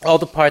all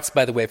the parts,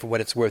 by the way, for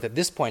what it's worth, at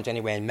this point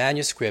anyway, in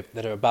manuscript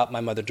that are about my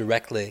mother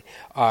directly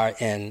are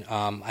in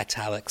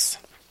italics.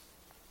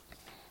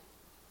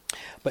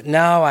 But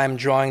now I am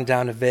drawing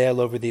down a veil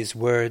over these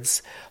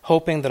words,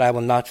 hoping that I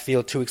will not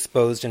feel too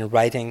exposed in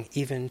writing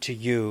even to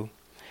you,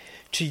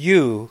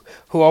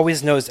 who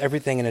always knows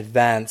everything in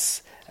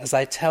advance, as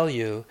I tell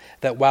you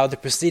that while the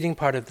preceding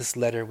part of this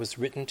letter was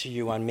written to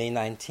you on May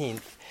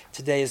 19th,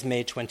 today is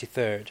May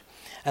 23rd,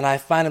 and I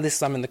finally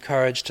summoned the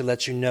courage to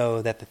let you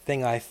know that the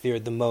thing I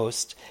feared the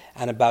most,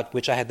 and about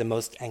which I had the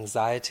most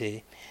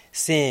anxiety,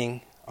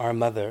 seeing our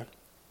mother,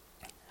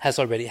 has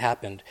already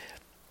happened.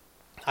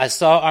 I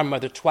saw our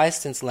mother twice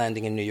since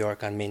landing in New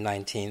York on May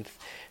 19th.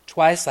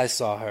 Twice I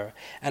saw her,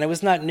 and it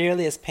was not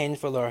nearly as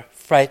painful or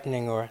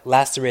frightening or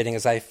lacerating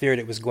as I feared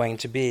it was going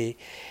to be.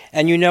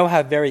 And you know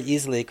how very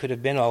easily it could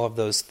have been all of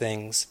those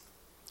things.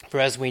 For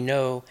as we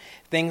know,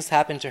 things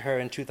happened to her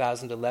in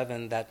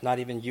 2011 that not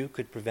even you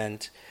could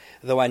prevent,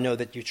 though I know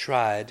that you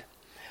tried.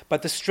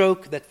 But the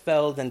stroke that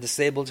felled and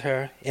disabled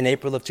her in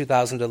April of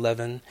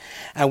 2011,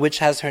 and which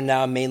has her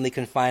now mainly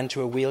confined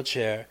to a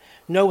wheelchair,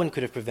 no one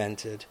could have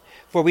prevented.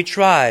 For we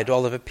tried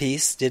all of a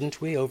piece, didn't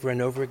we, over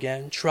and over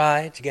again?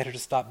 Tried to get her to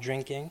stop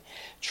drinking.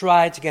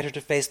 Tried to get her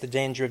to face the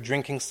danger of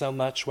drinking so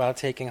much while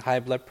taking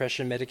high blood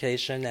pressure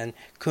medication and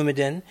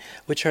Coumadin,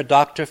 which her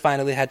doctor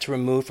finally had to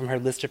remove from her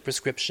list of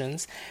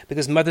prescriptions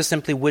because mother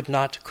simply would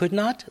not, could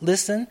not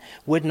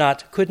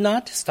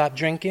stop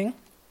drinking.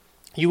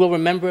 You will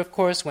remember, of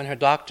course, when her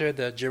doctor,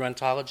 the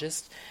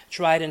gerontologist,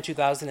 tried in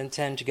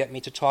 2010 to get me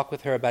to talk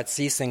with her about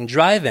ceasing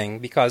driving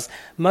because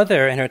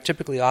mother, in her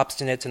typically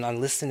obstinate and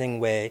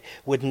unlistening way,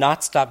 would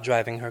not stop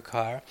driving her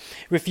car,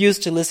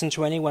 refused to listen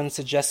to anyone's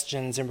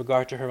suggestions in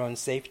regard to her own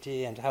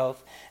safety and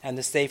health and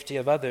the safety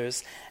of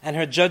others, and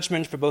her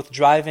judgment for both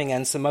driving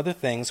and some other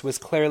things was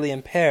clearly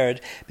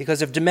impaired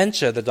because of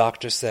dementia, the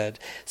doctor said,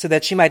 so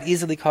that she might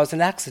easily cause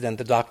an accident,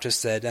 the doctor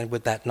said, and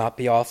would that not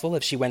be awful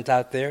if she went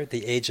out there at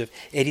the age of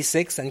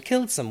 86 and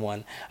killed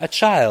someone, a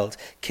child,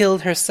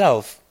 killed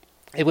herself?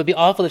 It would be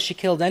awful if she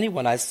killed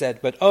anyone, I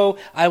said, but oh,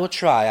 I will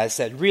try, I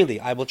said,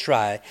 really, I will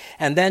try.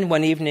 And then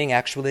one evening,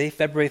 actually,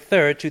 February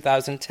 3rd,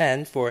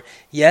 2010, for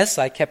yes,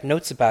 I kept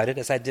notes about it,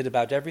 as I did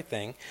about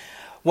everything,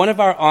 one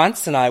of our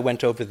aunts and I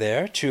went over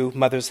there to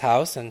mother's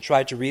house and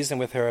tried to reason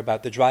with her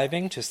about the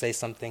driving, to say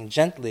something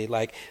gently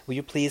like, will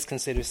you please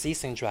consider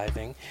ceasing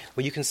driving?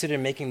 Will you consider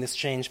making this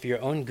change for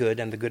your own good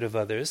and the good of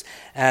others?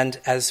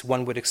 And as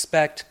one would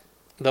expect,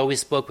 though we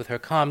spoke with her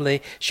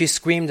calmly, she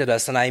screamed at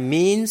us, and I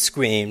mean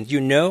screamed. You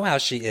know how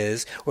she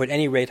is, or at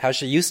any rate how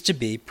she used to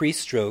be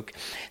pre-stroke.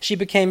 She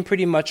became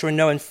pretty much, or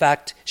no, in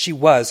fact, she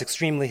was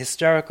extremely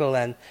hysterical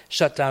and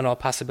shut down all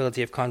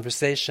possibility of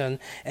conversation,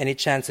 any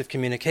chance of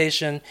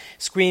communication,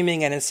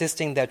 screaming and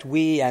insisting that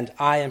we, and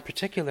I in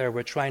particular,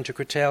 were trying to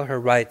curtail her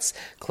rights,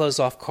 close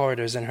off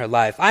corridors in her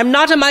life. I'm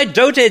not in my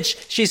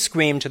dotage, she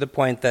screamed, to the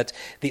point that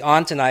the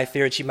aunt and I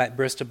feared she might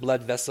burst a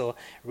blood vessel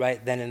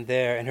right then and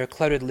there in her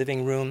cluttered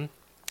living room.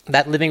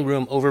 That living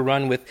room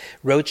overrun with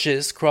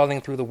roaches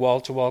crawling through the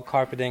wall-to-wall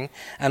carpeting,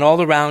 and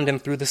all around him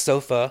through the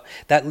sofa,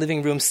 that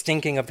living room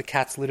stinking of the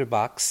cat's litter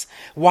box.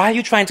 Why are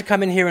you trying to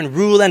come in here and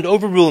rule and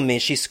overrule me,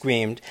 she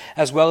screamed,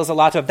 as well as a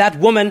lot of, that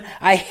woman,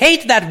 I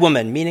hate that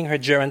woman, meaning her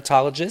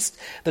gerontologist,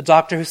 the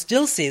doctor who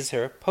still sees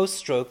her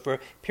post-stroke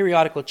for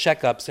periodical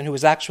checkups and who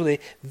was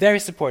actually very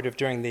supportive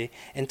during the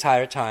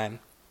entire time.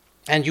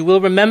 And you will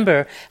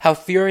remember how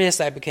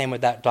furious I became with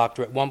that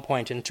doctor at one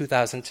point in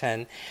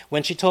 2010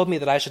 when she told me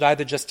that I should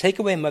either just take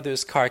away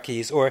mother's car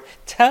keys or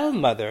tell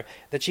mother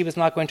that she was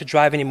not going to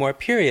drive anymore,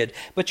 period.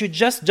 But you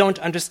just don't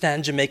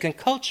understand Jamaican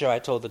culture, I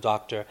told the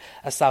doctor,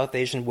 a South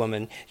Asian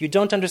woman. You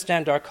don't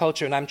understand our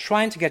culture, and I'm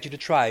trying to get you to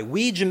try.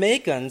 We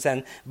Jamaicans,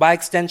 and by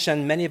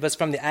extension many of us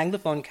from the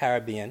Anglophone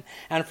Caribbean,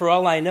 and for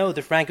all I know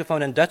the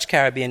Francophone and Dutch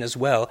Caribbean as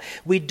well,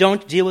 we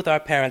don't deal with our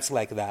parents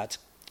like that.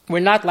 We're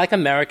not like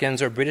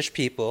Americans or British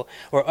people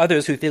or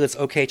others who feel it's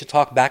okay to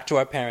talk back to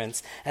our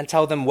parents and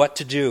tell them what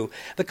to do.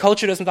 The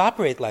culture doesn't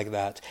operate like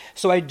that.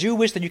 So I do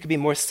wish that you could be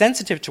more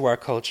sensitive to our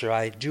culture.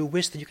 I do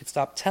wish that you could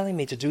stop telling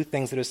me to do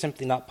things that are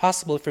simply not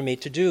possible for me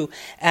to do,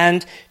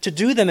 and to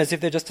do them as if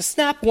they're just a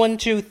snap, 1,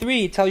 2,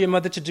 3, tell your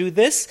mother to do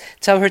this,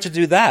 tell her to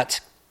do that.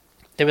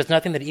 There was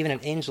nothing that even an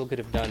angel could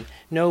have done.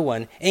 No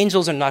one.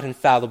 Angels are not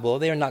infallible.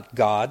 They are not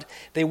God.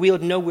 They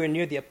wield nowhere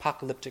near the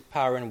apocalyptic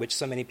power in which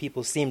so many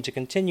people seem to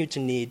continue to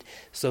need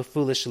so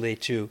foolishly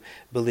to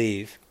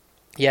believe.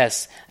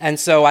 Yes, and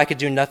so I could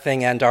do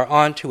nothing, and our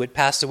aunt, who would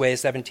pass away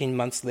 17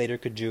 months later,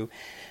 could do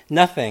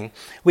nothing.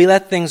 We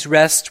let things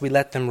rest, we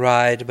let them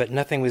ride, but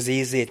nothing was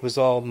easy. It was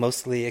all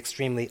mostly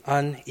extremely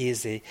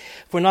uneasy.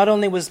 For not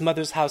only was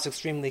mother's house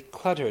extremely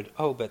cluttered,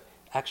 but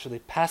actually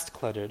past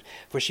cluttered,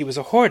 for she was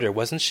a hoarder,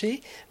 wasn't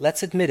she?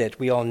 Let's admit it,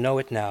 we all know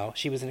it now.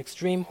 She was an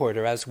extreme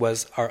hoarder, as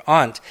was our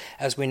aunt,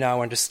 as we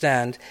now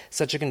understand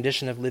such a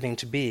condition of living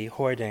to be,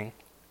 hoarding.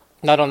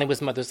 Not only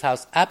was Mother's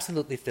house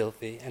absolutely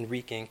filthy and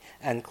reeking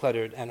and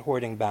cluttered and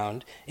hoarding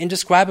bound,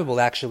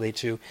 indescribable actually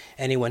to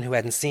anyone who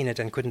hadn't seen it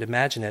and couldn't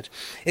imagine it,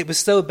 it was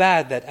so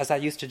bad that, as I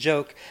used to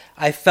joke,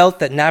 I felt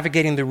that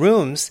navigating the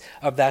rooms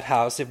of that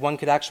house, if one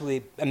could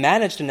actually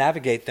manage to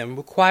navigate them,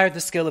 required the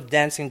skill of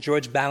dancing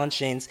George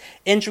Balanchine's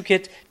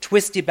intricate,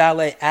 twisty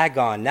ballet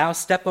agon. Now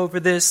step over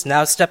this,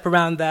 now step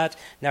around that,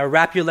 now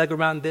wrap your leg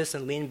around this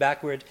and lean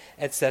backward,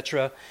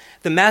 etc.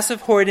 The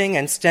massive hoarding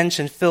and stench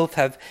and filth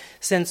have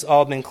since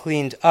all been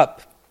cleaned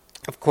up,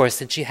 of course,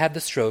 since she had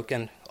the stroke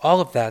and all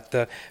of that,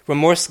 the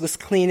remorseless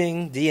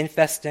cleaning,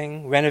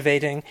 de-infesting,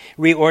 renovating,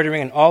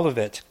 reordering, and all of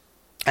it.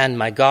 And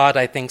my God,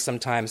 I think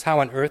sometimes, how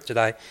on earth did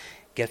I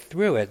get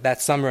through it?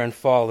 That summer and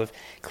fall of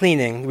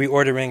cleaning,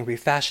 reordering,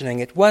 refashioning.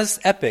 It was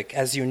epic,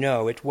 as you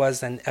know. It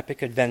was an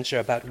epic adventure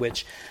about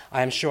which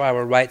I am sure I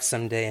will write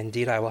someday.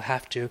 Indeed, I will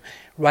have to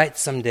write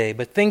someday.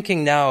 But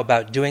thinking now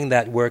about doing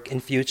that work in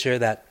future,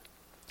 that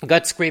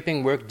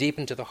gut-scraping work deep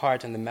into the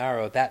heart and the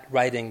marrow, that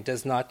writing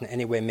does not in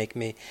any way make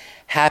me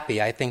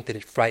happy. I think that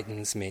it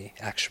frightens me,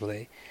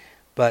 actually.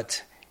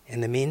 But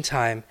in the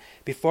meantime,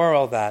 before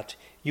all that,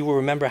 you will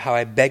remember how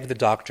I begged the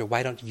doctor,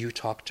 why don't you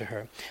talk to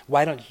her?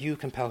 Why don't you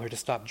compel her to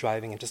stop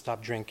driving and to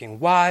stop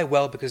drinking? Why?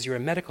 Well, because you're a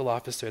medical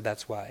officer,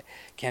 that's why.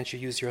 Can't you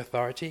use your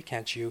authority?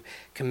 Can't you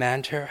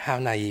command her? How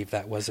naive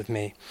that was of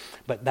me.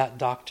 But that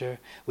doctor,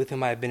 with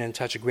whom I have been in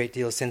touch a great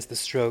deal since the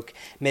stroke,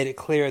 made it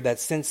clear that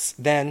since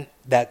then,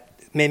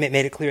 made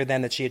it clear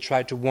then that she had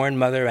tried to warn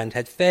Mother and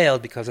had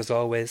failed because, as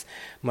always,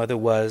 Mother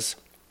was,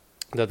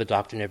 though the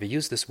doctor never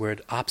used this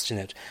word,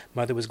 obstinate.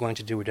 Mother was going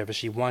to do whatever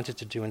she wanted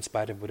to do in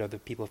spite of what other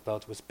people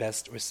felt was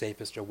best or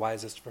safest or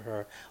wisest for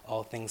her,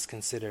 all things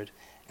considered.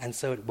 And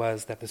so it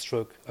was that the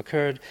stroke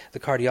occurred, the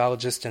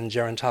cardiologist and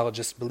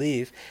gerontologist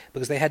believe,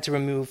 because they had to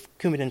remove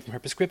Coumadin from her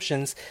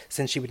prescriptions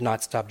since she would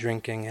not stop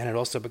drinking and had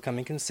also become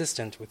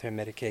inconsistent with her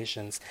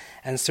medications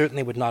and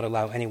certainly would not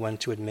allow anyone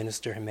to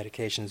administer her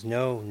medications.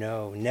 No,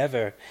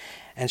 never.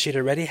 And she had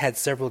already had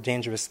several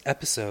dangerous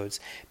episodes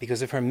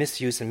because of her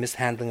misuse and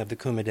mishandling of the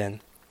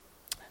Coumadin.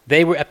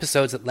 They were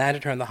episodes that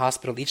landed her in the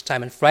hospital each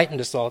time and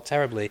frightened us all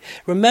terribly.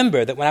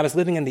 Remember that when I was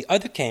living in the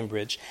other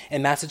Cambridge,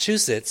 in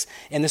Massachusetts,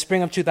 in the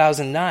spring of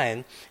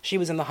 2009, she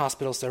was in the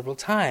hospital several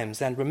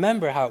times. And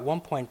remember how at one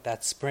point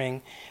that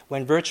spring,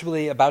 when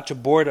virtually about to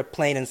board a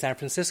plane in San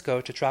Francisco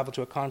to travel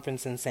to a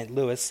conference in St.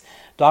 Louis,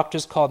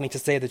 doctors called me to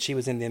say that she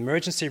was in the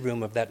emergency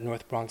room of that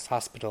North Bronx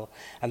hospital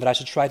and that I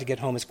should try to get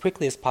home as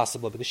quickly as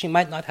possible because she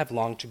might not have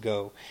long to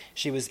go.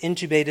 She was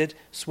intubated,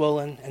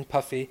 swollen and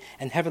puffy,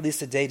 and heavily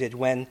sedated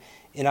when,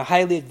 in a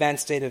highly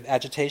advanced state of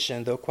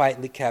agitation, though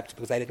quietly kept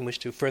because I didn't wish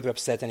to further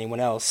upset anyone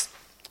else,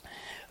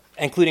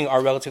 including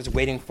our relatives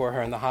waiting for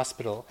her in the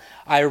hospital.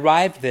 I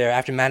arrived there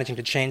after managing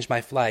to change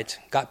my flight,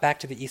 got back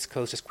to the East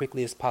Coast as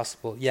quickly as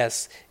possible.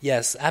 Yes,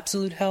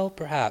 absolute hell,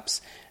 perhaps.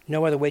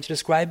 No other way to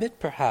describe it,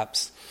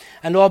 perhaps.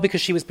 And all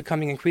because she was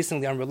becoming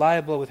increasingly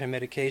unreliable with her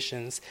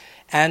medications.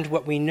 And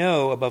what we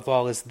know, above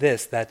all, is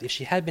this, that if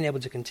she had been able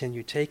to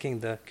continue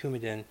taking the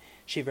Coumadin,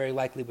 she very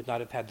likely would not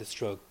have had the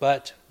stroke.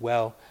 But,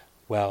 well.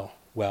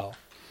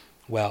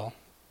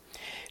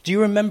 Do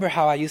you remember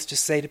how I used to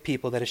say to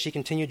people that if she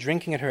continued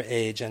drinking at her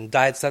age and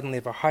died suddenly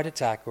of a heart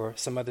attack or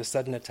some other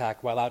sudden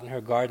attack while out in her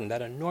garden,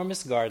 that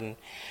enormous garden,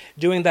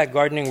 doing that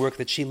gardening work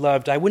that she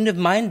loved, I wouldn't have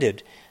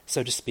minded,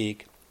 so to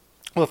speak.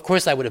 Well, of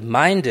course I would have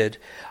minded.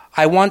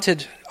 I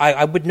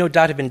would no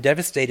doubt have been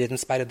devastated in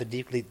spite of the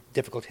deeply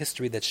difficult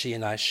history that she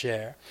and I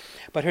share.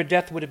 But her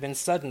death would have been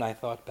sudden, I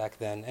thought back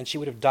then, and she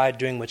would have died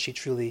doing what she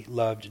truly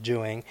loved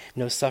doing.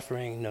 No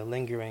suffering, no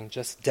lingering,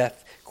 just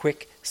death,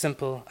 quick,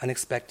 simple,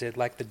 unexpected,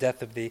 like the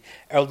death of the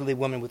elderly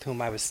woman with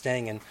whom I was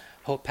staying in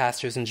Hope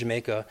Pastures in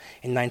Jamaica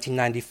in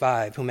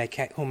 1995,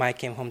 whom I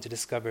came home to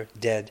discover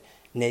dead,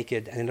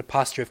 naked, and in a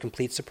posture of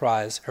complete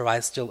surprise, her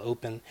eyes still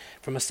open,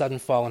 from a sudden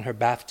fall in her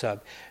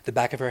bathtub, the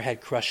back of her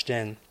head crushed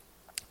in.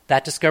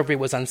 That discovery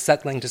was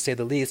unsettling, to say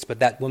the least, but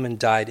that woman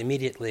died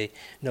immediately,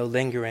 no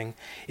lingering.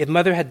 If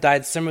Mother had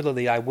died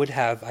similarly, I could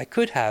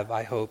have,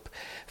 I hope,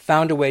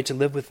 found a way to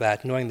live with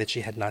that, knowing that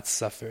she had not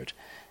suffered.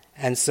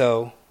 And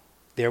so,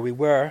 there we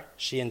were,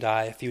 she and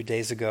I, a few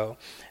days ago,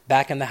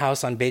 back in the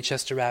house on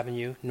Baychester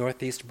Avenue,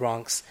 northeast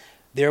Bronx.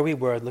 There we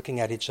were, looking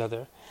at each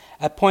other.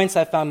 At points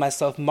I found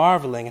myself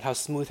marveling at how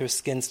smooth her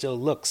skin still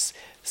looked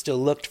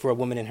for a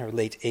woman in her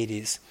late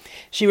 80s.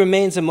 She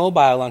remains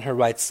immobile on her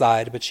right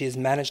side, but she has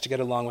managed to get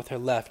along with her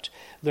left,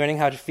 learning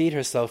how to feed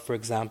herself, for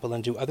example,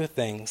 and do other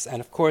things. And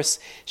of course,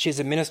 she is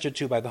administered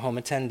to by the home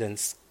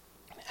attendants.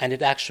 And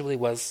it actually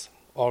was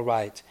all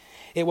right.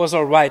 It was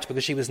all right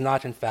because she was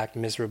not, in fact,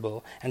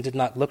 miserable and did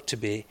not look to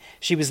be.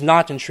 She was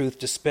not, in truth,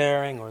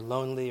 despairing or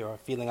lonely or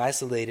feeling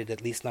isolated,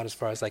 at least not as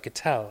far as I could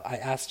tell. I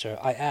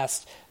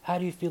asked, how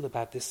do you feel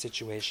about this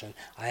situation?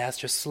 I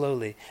asked her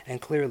slowly and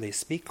clearly.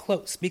 Speak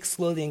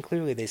slowly and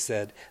clearly, they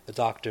said, the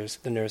doctors,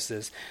 the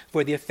nurses.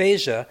 For the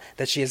aphasia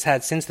that she has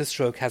had since the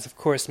stroke has, of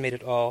course, made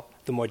it all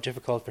the more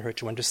difficult for her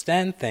to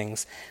understand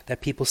things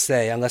that people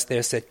say unless they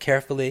are said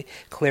carefully,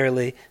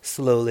 clearly,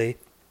 slowly,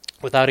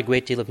 without a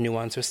great deal of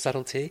nuance or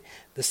subtlety.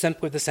 The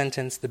simpler the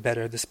sentence, the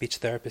better, the speech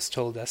therapist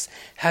told us.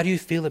 How do you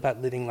feel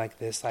about living like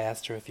this? I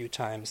asked her a few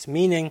times.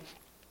 Meaning,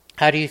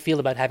 how do you feel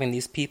about having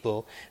these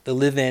people, the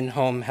live-in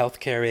home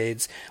healthcare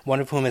aides, one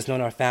of whom has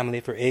known our family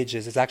for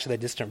ages, is actually a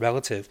distant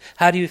relative?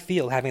 How do you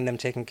feel having them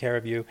taking care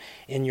of you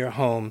in your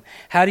home?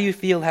 How do you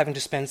feel having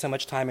to spend so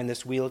much time in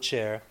this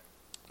wheelchair?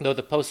 Though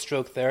the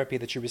post-stroke therapy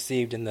that you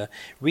received in the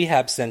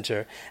rehab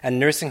center and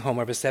nursing home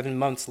over 7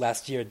 months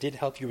last year did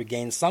help you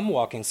regain some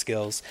walking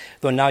skills,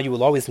 though now you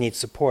will always need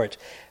support.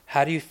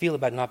 How do you feel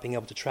about not being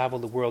able to travel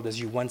the world as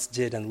you once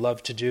did and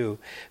loved to do?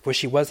 For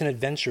she was an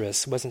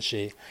adventurous, wasn't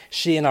she?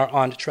 She and our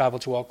aunt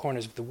traveled to all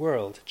corners of the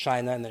world.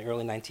 China in the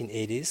early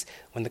 1980s,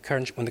 when the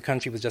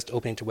country was just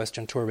opening to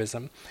Western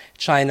tourism.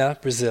 China,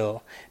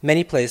 Brazil,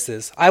 many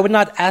places. I would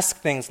not ask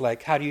things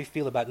like, how do you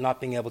feel about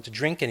not being able to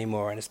drink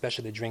anymore, and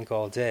especially drink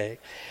all day?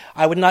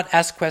 I would not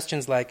ask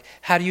questions like,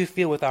 how do you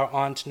feel with our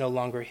aunt no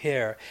longer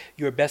here,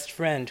 your best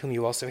friend whom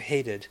you also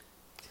hated?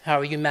 How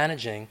are you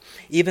managing?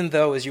 Even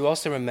though, as you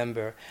also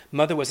remember,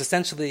 Mother was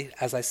essentially,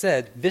 as I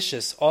said,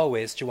 vicious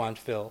always to Aunt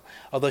Phil,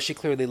 although she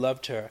clearly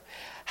loved her.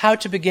 How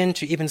to begin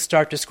to even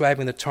start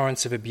describing the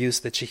torrents of abuse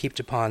that she heaped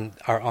upon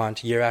our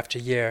aunt year after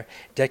year,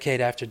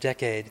 decade after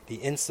decade,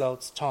 the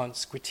insults,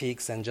 taunts,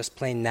 critiques, and just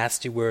plain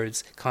nasty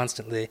words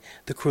constantly,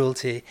 the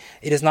cruelty.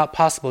 It is not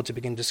possible to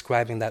begin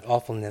describing that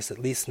awfulness, at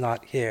least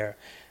not here,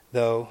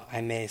 though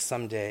I may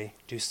someday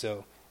do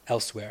so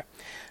elsewhere.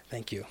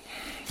 Thank you.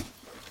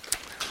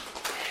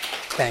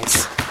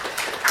 Thanks.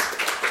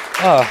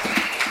 Oh,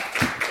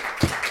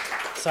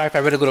 sorry if I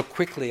read a little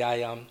quickly.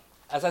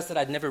 As I said,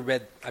 I've never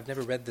read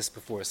this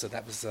before, so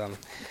that was a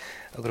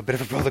little bit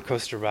of a roller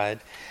coaster ride.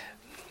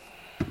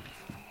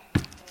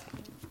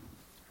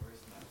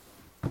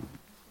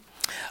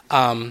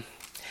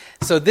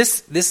 So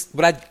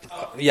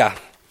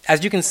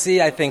as you can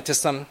see, I think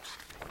the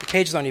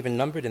pages aren't even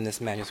numbered in this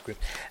manuscript.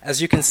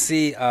 As you can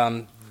see,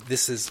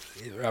 this is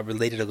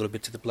related a little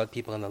bit to the Blood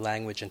People and the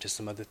language and to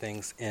some other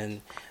things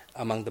in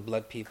Among the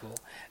Blood People.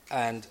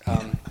 And I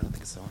don't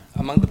think so.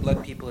 Among the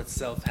Blood People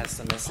itself has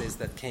some essays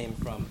that came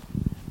from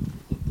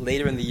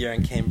later in the year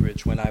in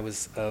Cambridge when I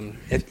was,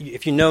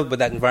 if you know what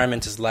that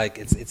environment is like,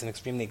 it's an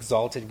extremely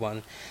exalted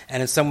one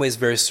and in some ways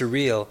very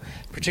surreal,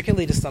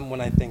 particularly to someone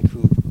I think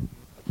who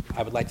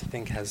I would like to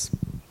think has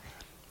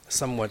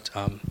somewhat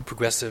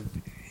progressive,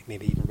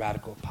 maybe even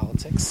radical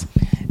politics,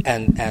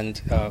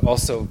 and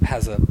also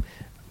has a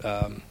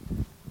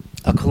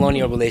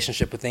colonial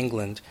relationship with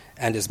England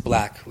and is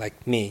black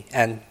like me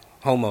and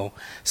homo.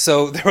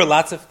 So there were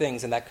lots of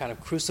things in that kind of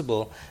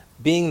crucible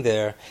being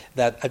there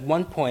that at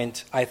one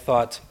point I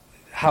thought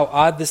how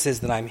odd this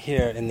is that I'm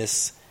here in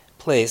this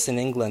place in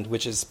England,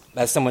 which is,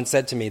 as someone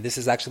said to me, this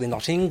is actually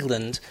not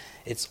England,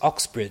 it's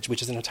Oxbridge,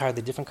 which is an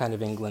entirely different kind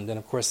of England. And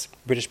of course,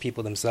 British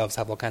people themselves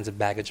have all kinds of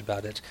baggage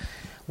about it.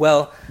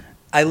 Well,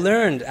 I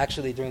learned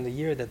actually during the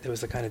year that there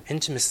was a kind of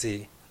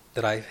intimacy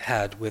that I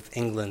had with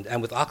England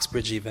and with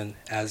Oxbridge even,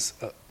 as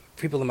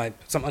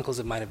some uncles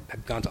of mine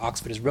have gone to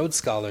Oxford as Rhodes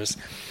Scholars.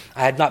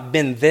 I had not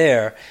been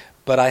there,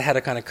 but I had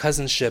a kind of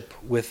cousinship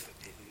with,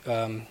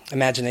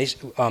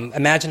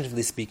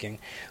 imaginatively speaking,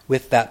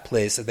 with that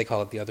place, as they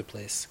call it, the other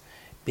place,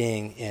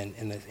 being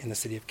in the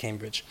city of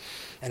Cambridge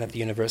and at the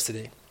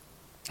university.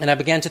 And I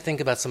began to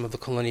think about some of the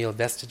colonial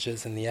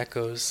vestiges and the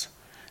echoes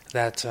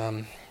that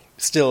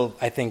still,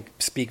 I think,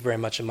 speak very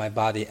much in my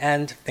body,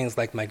 and things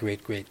like my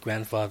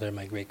great-great-grandfather,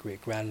 my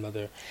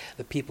great-great-grandmother,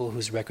 the people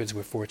whose records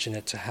we're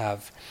fortunate to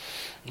have,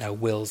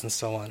 wills and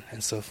so on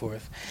and so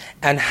forth.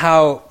 And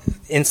how,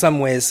 in some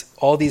ways,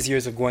 all these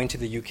years of going to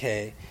the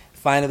UK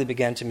finally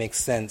began to make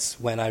sense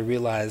when I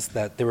realized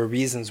that there were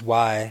reasons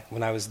why,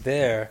 when I was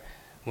there,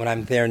 when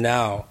I'm there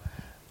now,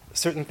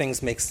 certain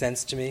things make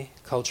sense to me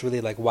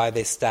culturally, like why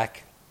they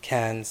stack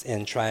cans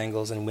in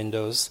triangles and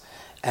windows,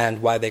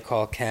 and why they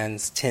call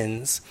cans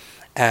tins,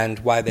 and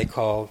why they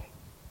call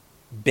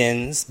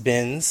bins,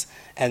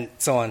 and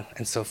so on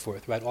and so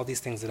forth, right? All these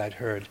things that I'd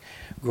heard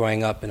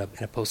growing up in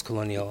a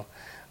post-colonial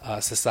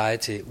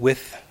society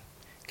with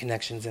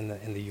connections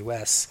in the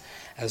U.S.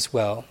 as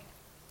well.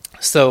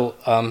 So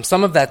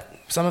some of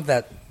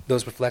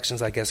those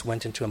reflections, I guess,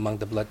 went into Among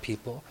the Blood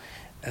People,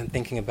 and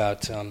thinking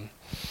about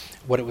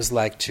what it was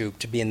like to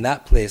be in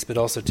that place, but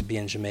also to be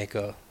in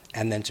Jamaica,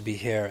 and then to be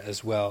here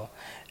as well,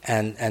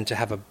 and to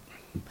have a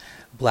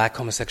black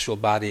homosexual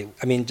body.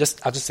 I mean,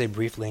 I'll just say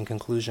briefly in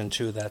conclusion,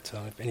 too, that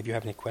if any of you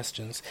have any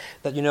questions,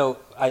 that,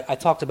 I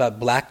talked about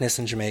blackness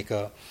in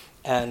Jamaica,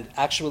 and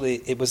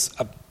actually it was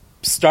a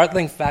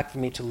startling fact for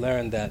me to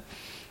learn that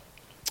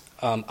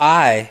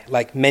I,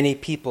 like many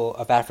people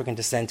of African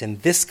descent in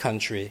this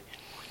country,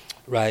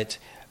 right,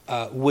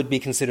 would be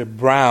considered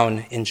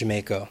brown in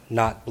Jamaica,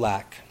 not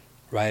black,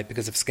 right,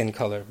 because of skin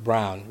color,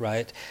 brown,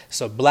 right?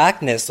 So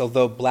blackness,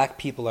 although black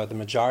people are the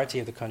majority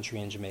of the country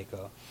in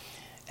Jamaica,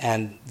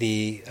 and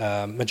the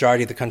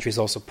majority of the country is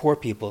also poor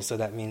people, so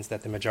that means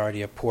that the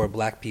majority are poor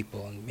black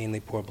people, and mainly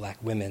poor black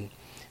women.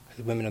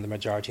 The women are the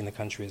majority in the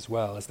country as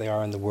well, as they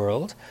are in the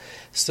world.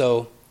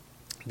 So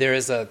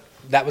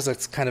that was a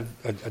kind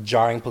of a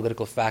jarring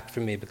political fact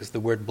for me, because the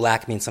word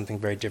black means something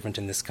very different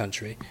in this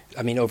country.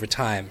 I mean, over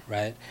time,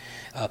 right?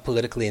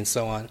 Politically and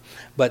so on.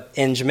 But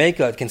in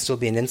Jamaica, it can still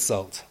be an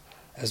insult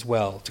as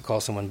well to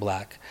call someone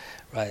black,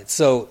 right?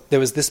 So there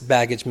was this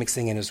baggage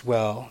mixing in as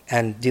well,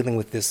 and dealing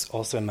with this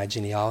also in my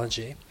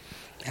genealogy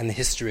and the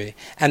history.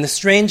 And the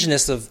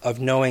strangeness of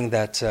knowing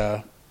that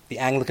the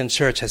Anglican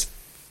Church has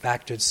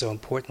factored so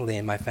importantly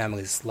in my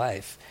family's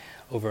life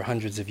over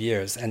hundreds of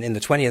years, and in the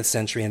 20th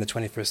century and the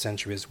 21st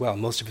century as well.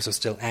 Most of us are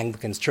still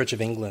Anglicans, Church of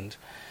England.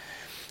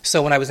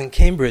 So when I was in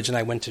Cambridge and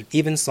I went to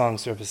evensong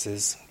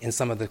services in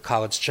some of the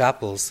college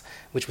chapels,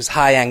 which was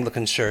high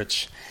Anglican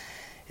church,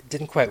 it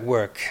didn't quite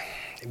work.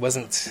 It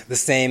wasn't the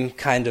same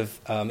kind of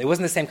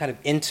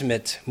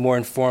intimate, more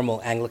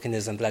informal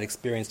Anglicanism that I'd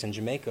experienced in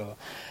Jamaica.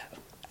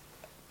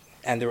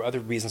 And there were other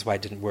reasons why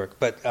it didn't work.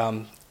 But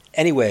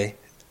anyway,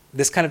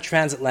 this kind of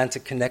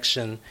transatlantic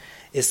connection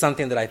is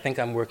something that I think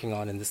I'm working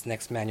on in this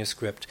next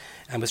manuscript,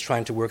 and was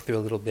trying to work through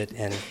a little bit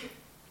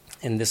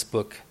in this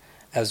book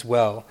as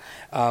well.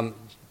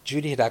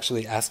 Judy had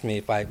actually asked me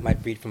if I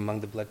might read from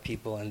Among the Blood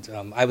People, and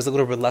I was a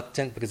little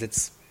reluctant because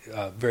it's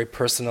very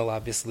personal,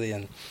 obviously,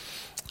 and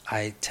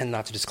I tend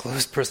not to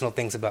disclose personal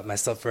things about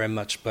myself very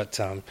much, but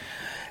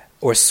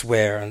or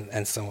swear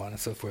and so on and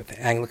so forth.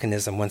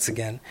 Anglicanism, once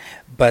again.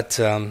 But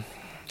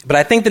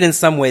I think that in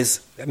some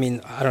ways, I mean,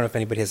 I don't know if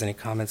anybody has any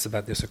comments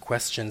about this or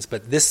questions,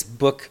 but this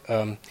book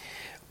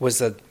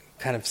was a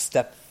kind of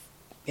step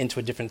into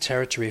a different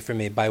territory for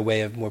me by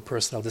way of more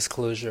personal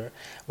disclosure,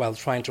 while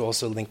trying to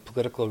also link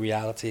political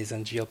realities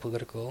and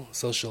geopolitical,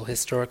 social,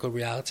 historical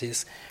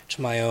realities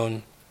to my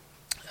own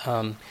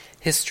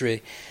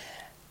history.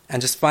 And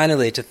just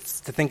finally, to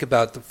think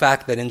about the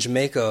fact that in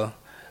Jamaica,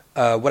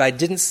 what I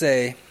didn't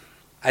say,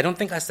 I don't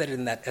think I said it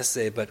in that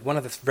essay, but one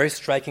of the very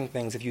striking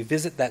things, if you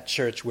visit that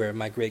church where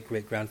my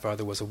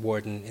great-great-grandfather was a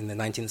warden in the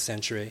 19th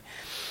century,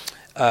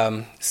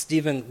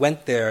 Stephen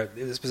went there.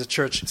 This was a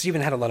church.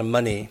 Stephen had a lot of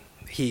money.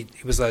 He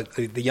was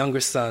the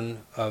youngest son,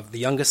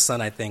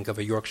 I think, of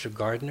a Yorkshire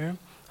gardener,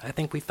 I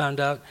think we found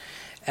out.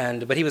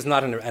 But he was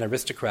not an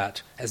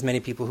aristocrat, as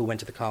many people who went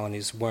to the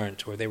colonies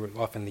weren't, or they were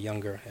often the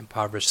younger,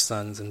 impoverished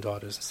sons and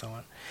daughters and so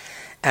on.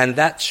 And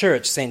that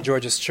church, St.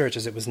 George's Church,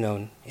 as it was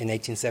known in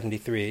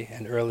 1873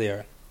 and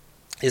earlier,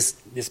 is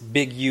this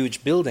big,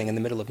 huge building in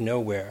the middle of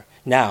nowhere.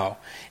 Now,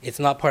 it's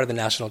not part of the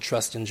National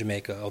Trust in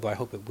Jamaica, although I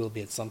hope it will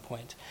be at some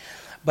point.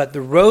 But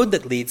the road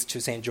that leads to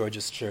St.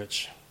 George's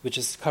Church, which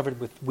is covered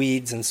with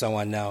weeds and so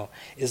on now,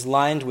 is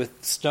lined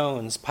with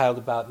stones piled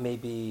about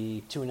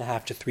maybe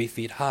 2.5 to 3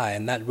 feet high.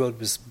 And that road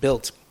was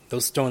built,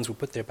 those stones were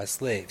put there by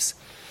slaves,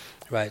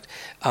 right,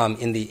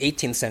 in the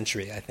 18th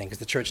century, I think, because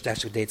the church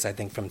actually dates, I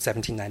think, from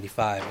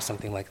 1795 or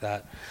something like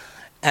that.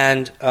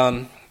 And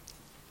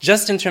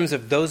just in terms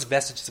of those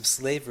vestiges of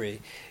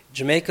slavery,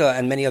 Jamaica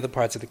and many other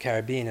parts of the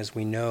Caribbean, as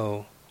we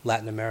know,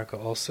 Latin America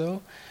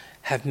also,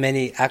 have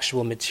many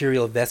actual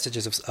material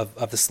vestiges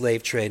of the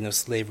slave trade and of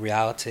slave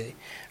reality,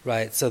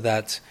 right? So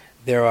that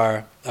there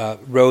are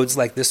roads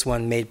like this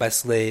one made by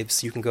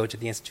slaves. You can go to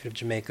the Institute of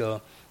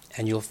Jamaica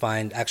and you'll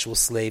find actual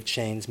slave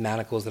chains,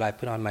 manacles that I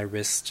put on my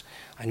wrist.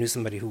 I knew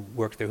somebody who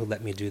worked there who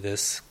let me do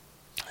this.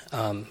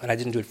 And I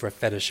didn't do it for a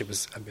fetish. It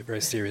was a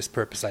very serious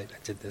purpose. I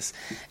did this.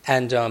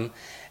 And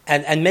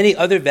many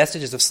other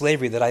vestiges of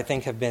slavery that I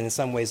think have been in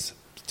some ways,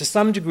 to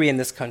some degree in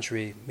this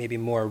country, maybe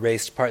more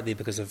erased, partly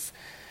because of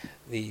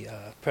the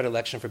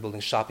predilection for building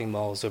shopping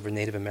malls over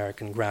Native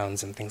American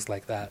grounds and things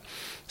like that.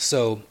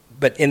 So,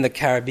 but in the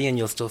Caribbean,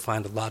 you'll still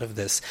find a lot of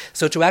this.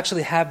 So to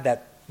actually have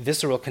that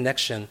visceral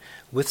connection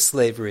with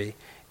slavery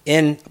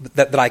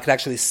that I could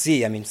actually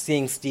see, I mean,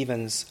 seeing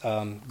Stephen's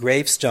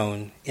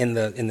gravestone in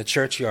the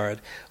churchyard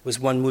was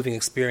one moving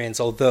experience,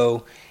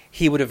 although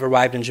he would have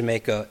arrived in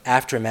Jamaica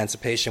after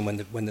emancipation, when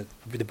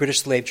the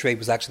British slave trade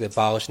was actually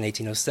abolished in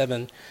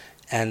 1807,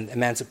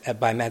 and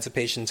by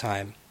emancipation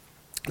time,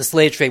 the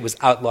slave trade was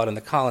outlawed in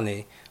the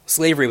colony.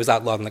 Slavery was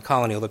outlawed in the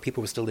colony, although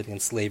people were still living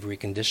in slavery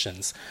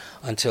conditions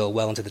until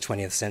well into the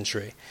 20th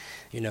century,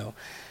 you know.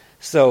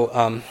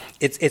 So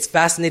it's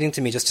fascinating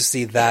to me just to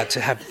see that,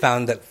 to have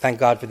found that, thank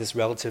God for this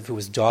relative who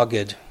was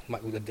dogged,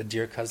 a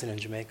dear cousin in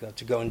Jamaica,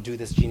 to go and do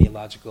this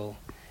genealogical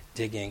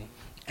digging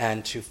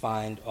and to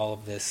find all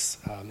of this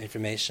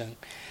information.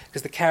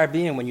 Because the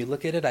Caribbean, when you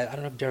look at it, I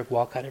don't know if Derek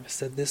Walcott ever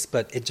said this,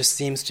 but it just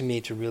seems to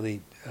me to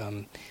really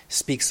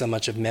speak so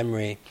much of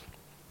memory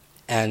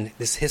and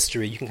this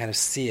history. You can kind of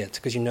see it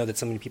because you know that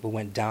so many people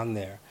went down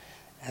there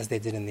as they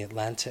did in the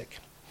Atlantic.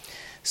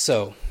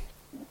 So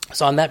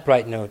So on that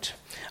bright note,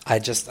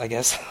 I'll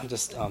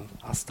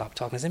stop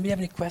talking. Does anybody have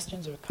any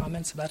questions or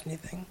comments about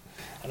anything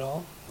at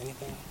all?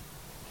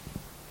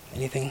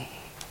 Anything?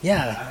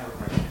 Yeah. I have a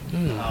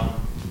question.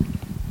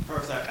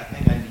 First, I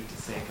think I need to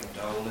say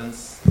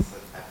condolence.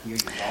 I hear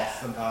you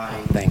lost somebody.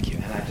 Oh, thank you.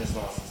 And I just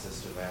lost a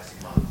sister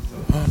last month.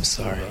 So I'm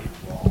sorry.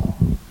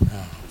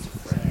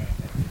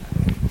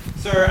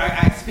 Sir,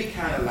 I speak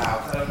kind of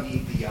loud. I don't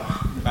need the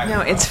background.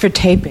 No, it's for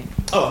taping.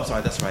 Oh, I'm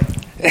sorry. That's right.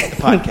 The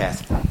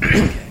podcast.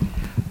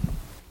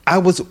 I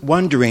was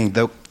wondering,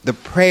 the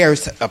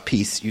prayers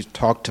piece you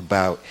talked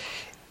about,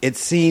 it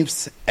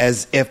seems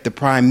as if the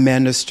Prime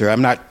Minister,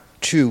 I'm not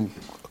too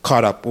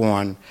caught up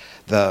on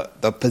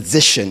the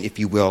position, if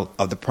you will,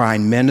 of the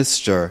Prime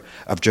Minister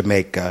of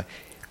Jamaica.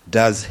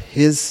 Does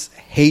his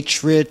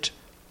hatred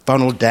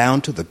funnel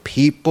down to the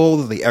people,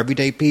 the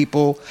everyday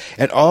people?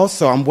 And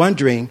also, I'm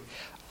wondering,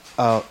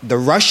 the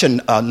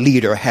Russian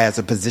leader has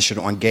a position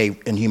on gay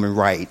and human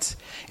rights,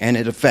 and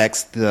it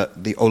affects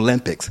the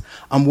Olympics.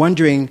 I'm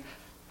wondering,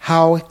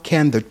 how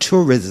can the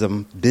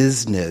tourism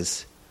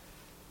business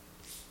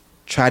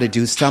try to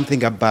do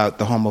something about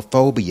the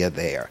homophobia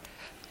there?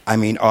 I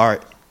mean,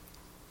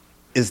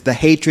 is the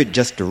hatred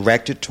just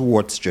directed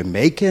towards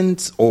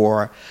Jamaicans,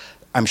 or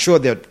I'm sure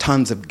there are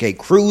tons of gay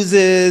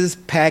cruises,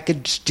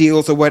 package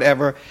deals, or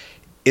whatever.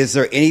 Is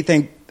there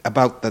anything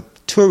about the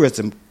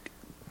tourism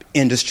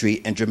industry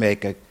in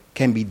Jamaica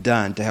can be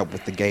done to help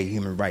with the gay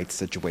human rights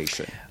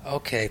situation?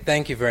 Okay,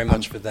 thank you very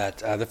much for that.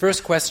 The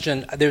first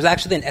question, there's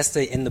actually an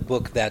essay in the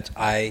book that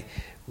I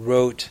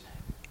wrote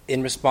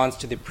in response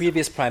to the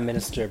previous Prime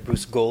Minister,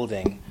 Bruce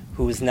Golding,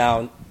 who is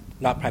now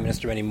not Prime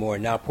Minister anymore.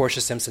 Now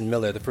Portia Simpson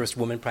Miller, the first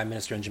woman Prime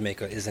Minister in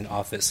Jamaica, is in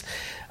office.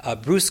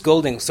 Bruce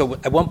Golding, so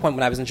at one point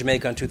when I was in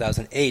Jamaica in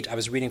 2008, I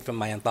was reading from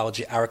my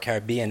anthology Our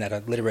Caribbean at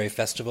a literary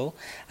festival,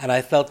 and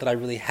I felt that I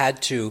really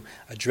had to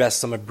address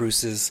some of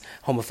Bruce's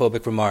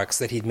homophobic remarks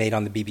that he'd made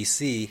on the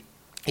BBC.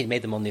 He'd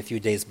made them only a few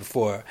days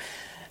before.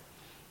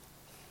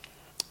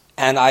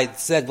 And I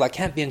said, well, I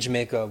can't be in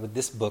Jamaica with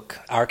this book,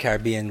 Our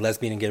Caribbean,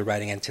 Lesbian and Gay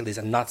Writing Antilles,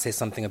 and not say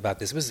something about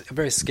this. It was a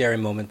very scary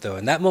moment, though.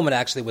 And that moment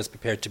actually was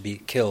prepared to be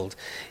killed.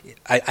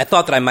 I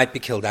thought that I might be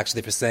killed,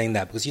 actually, for saying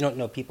that, because you don't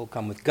know, people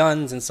come with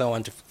guns and so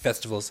on to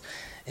festivals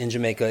in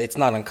Jamaica. It's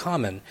not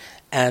uncommon,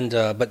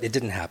 but it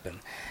didn't happen.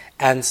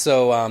 And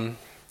so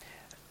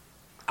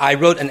I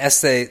wrote an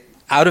essay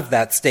out of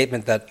that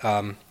statement that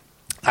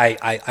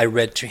I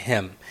read to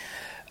him.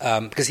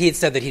 Because he had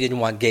said that he didn't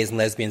want gays and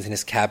lesbians in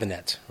his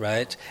cabinet,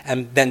 right?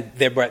 And then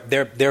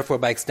therefore,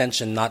 by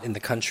extension, not in the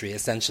country,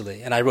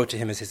 essentially. And I wrote to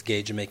him as his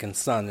gay Jamaican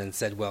son and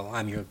said, well,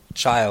 I'm your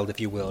child,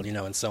 if you will,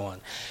 and so on.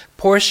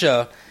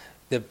 Portia,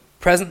 the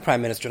present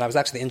Prime Minister, and I was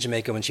actually in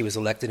Jamaica when she was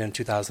elected in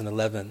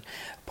 2011,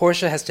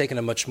 Portia has taken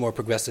a much more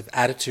progressive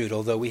attitude,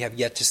 although we have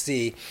yet to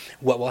see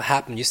what will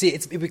happen. You see,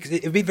 it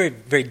would be very,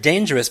 very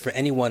dangerous for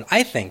anyone,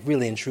 I think,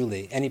 really and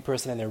truly, any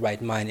person in their right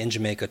mind in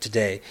Jamaica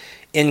today,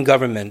 in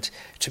government,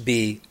 to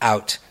be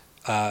out.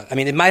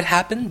 It might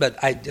happen,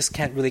 but I just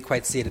can't really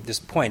quite see it at this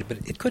point, but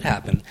it could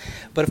happen.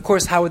 But of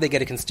course, how would they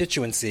get a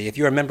constituency? If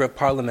you're a member of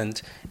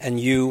parliament and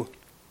you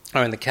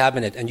are in the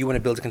cabinet and you want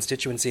to build a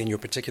constituency in your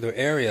particular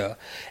area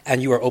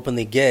and you are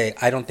openly gay,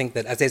 I don't think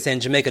that, as they say in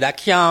Jamaica, that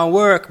can't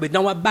work. We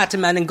don't want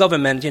Batman in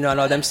government, and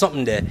all them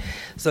something there.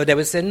 So they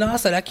would say, no,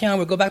 sir, that can't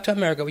work. Go back to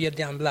America with your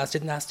damn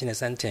blasted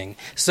nastiness and thing.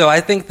 So I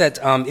think that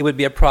it would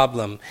be a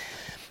problem.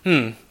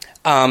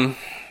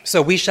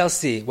 So we shall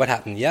see what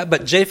happens, yeah?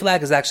 But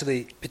J-Flag is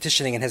actually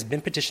petitioning and has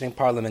been petitioning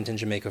Parliament in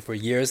Jamaica for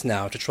years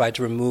now to try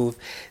to remove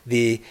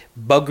the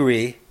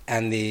buggery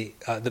and the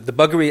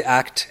Buggery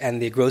Act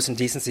and the Gross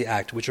Indecency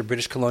Act, which are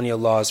British colonial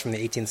laws from the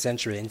 18th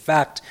century. In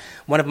fact,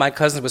 one of my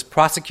cousins was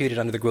prosecuted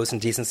under the Gross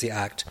Indecency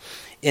Act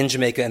in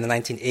Jamaica in the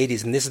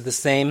 1980s, and this is the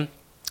same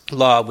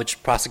law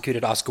which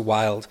prosecuted Oscar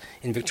Wilde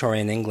in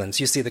Victorian England.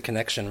 So you see the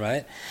connection,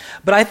 right?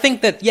 But I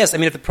think that, yes,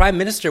 if the Prime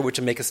Minister were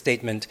to make a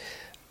statement,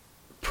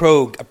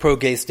 a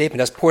pro-gay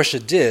statement, as Portia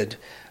did,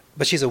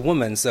 but she's a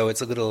woman, so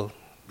it's a little...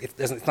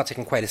 It's not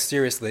taken quite as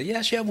seriously.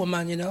 Yeah, she's a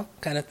woman,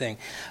 kind of thing.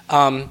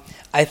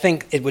 I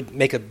think it would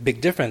make a big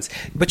difference.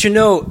 But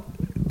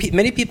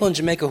many people in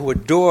Jamaica who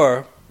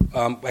adore,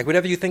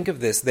 whatever you think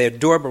of this, they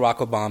adore Barack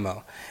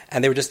Obama,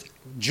 and they were just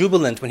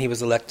jubilant when he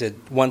was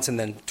elected once and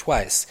then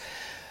twice.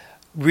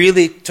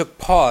 Really took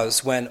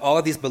pause when all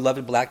of these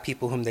beloved black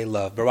people whom they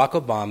love, Barack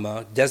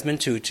Obama, Desmond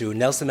Tutu,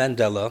 Nelson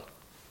Mandela,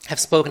 have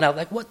spoken out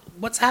like,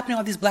 what's happening to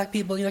all these black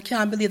people? I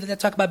can't believe that they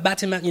talk about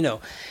Batman.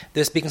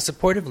 They're speaking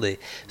supportively.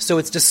 So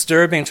it's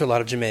disturbing to a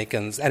lot of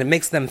Jamaicans, and it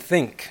makes them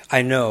think,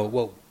 I know,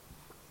 well,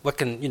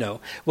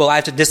 I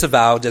have to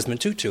disavow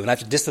Desmond Tutu, and I have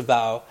to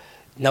disavow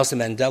Nelson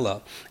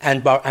Mandela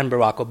and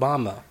Barack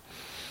Obama.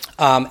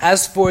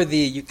 As for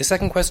the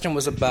second question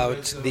was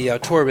about the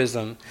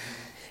tourism.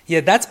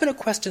 Yeah, that's been a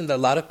question that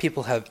a lot of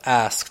people have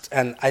asked,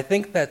 and I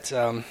think that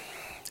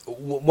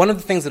one of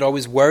the things that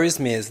always worries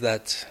me is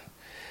that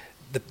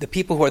the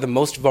people who are the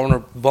most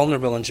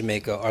vulnerable in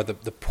Jamaica are the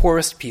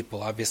poorest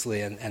people,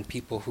 obviously, and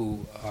people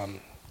who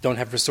don't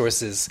have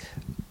resources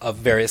of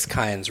various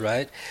kinds,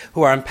 right,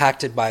 who are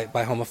impacted by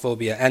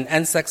homophobia and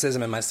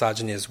sexism and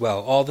misogyny as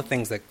well, all the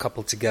things that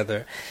couple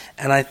together.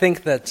 And I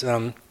think that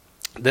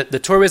the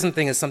tourism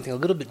thing is something a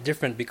little bit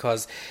different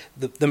because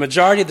the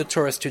majority of the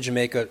tourists to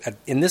Jamaica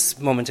in this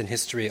moment in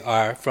history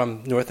are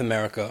from North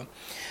America.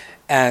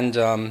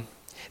 And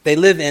they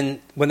live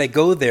when they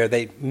go there,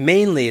 they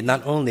mainly,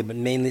 not only, but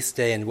mainly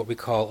stay in what we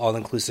call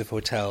all-inclusive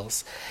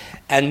hotels.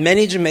 And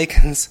many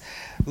Jamaicans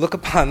look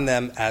upon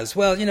them as,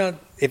 well,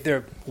 if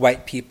they're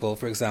white people,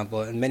 for example,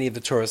 and many of the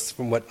tourists,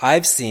 from what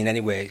I've seen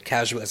anyway,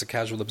 as a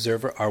casual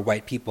observer, are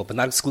white people, but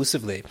not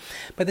exclusively.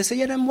 But they say,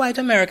 yeah, them white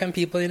American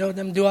people,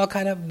 them do all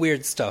kind of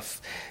weird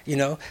stuff,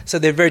 So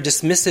they're very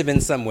dismissive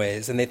in some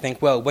ways, and they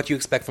think, well, what do you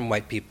expect from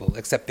white people,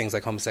 except things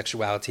like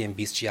homosexuality and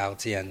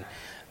bestiality and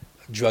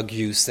drug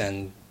use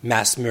and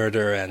mass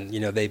murder, and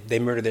they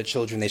murder their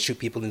children, they shoot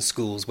people in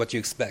schools. What do you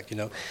expect?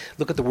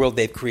 Look at the world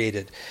they've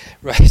created,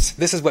 right?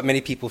 This is what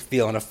many people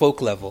feel on a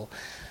folk level,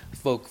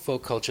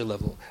 folk culture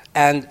level.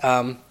 And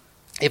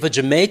if a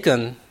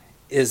Jamaican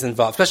is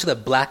involved, especially a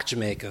black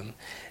Jamaican,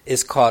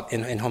 is caught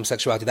in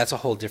homosexuality, that's a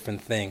whole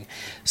different thing.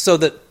 So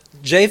the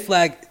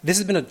J-Flag, this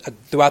has been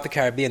throughout the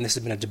Caribbean, this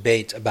has been a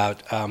debate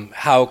about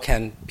how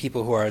can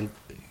people who are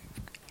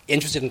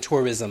interested in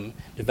tourism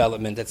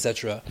development,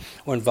 etc.,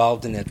 or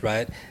involved in it,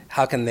 right?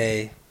 How can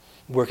they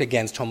work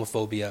against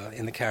homophobia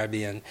in the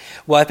Caribbean?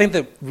 Well, I think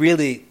that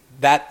really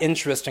that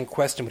interest and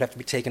question would have to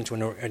be taken to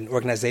an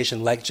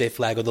organization like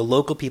J-Flag or the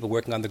local people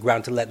working on the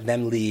ground to let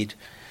them lead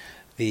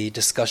the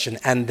discussion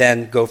and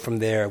then go from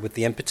there with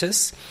the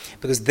impetus,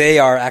 because they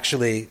are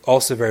actually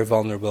also very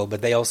vulnerable,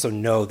 but they also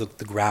know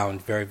the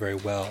ground very, very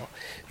well,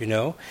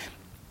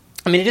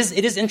 I mean,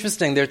 it is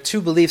interesting. There are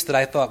two beliefs that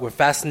I thought were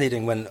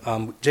fascinating when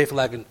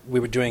J-Flag and we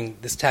were doing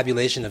this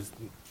tabulation of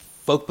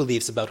folk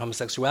beliefs about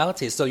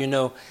homosexuality. So,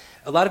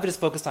 a lot of it is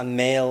focused on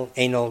male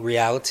anal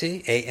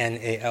reality,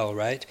 A-N-A-L,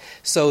 right?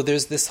 So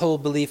there's this whole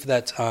belief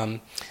that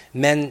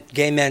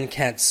gay men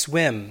can't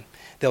swim.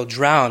 They'll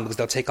drown because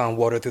they'll take on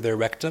water through their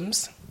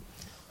rectums,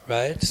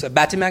 right? So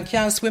batty man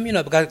can't swim,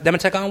 because they're going to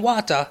take on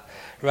water,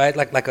 right?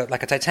 Like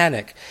a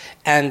Titanic.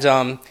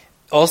 And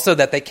also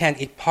that they can't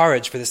eat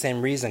porridge for the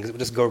same reason, because it would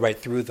just go right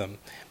through them,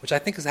 which I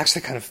think is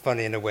actually kind of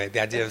funny in a way, the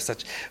idea of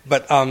such.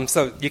 But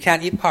so you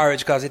can't eat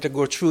porridge because it will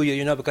go through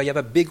you, because you have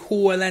a big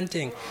hole and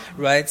thing,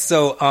 right?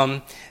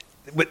 So,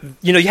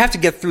 you have to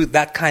get through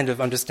that kind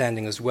of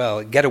understanding as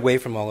well, get away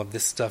from all of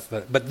this stuff.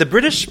 But the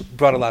British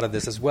brought a lot of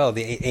this as well,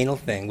 the anal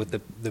thing with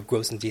the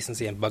gross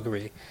indecency and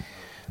buggery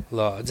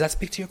law. Does that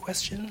speak to your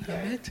question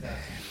a bit?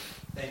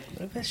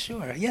 Thank you.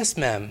 Sure. Yes,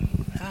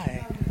 ma'am.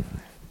 Hi.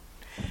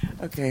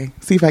 Okay,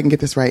 see if I can get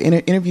this right. In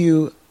an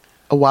interview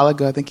a while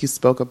ago, I think you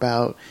spoke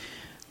about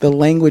the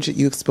language that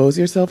you expose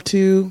yourself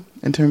to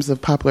in terms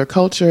of popular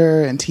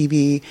culture and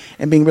TV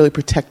and being really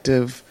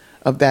protective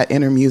of that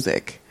inner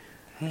music.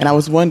 And I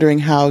was wondering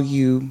how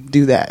you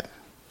do that.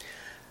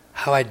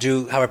 How I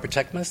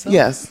protect myself?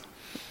 Yes.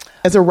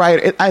 As a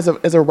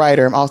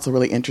writer, I'm also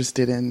really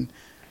interested in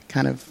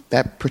kind of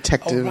that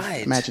protective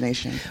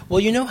imagination. Well,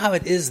 you know how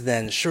it is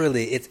then,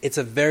 surely. It's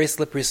a very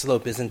slippery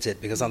slope, isn't it?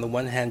 Because on the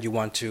one hand, you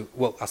want to,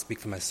 well, I'll speak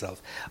for myself.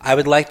 I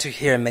would like to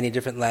hear many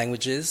different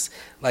languages,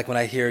 like when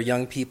I hear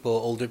young people,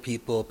 older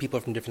people, people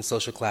from different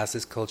social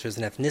classes, cultures,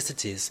 and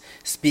ethnicities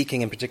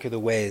speaking in particular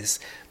ways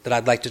that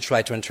I'd like to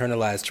try to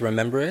internalize, to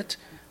remember it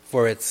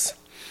for its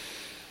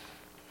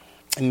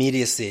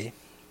immediacy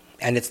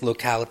and its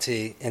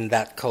locality in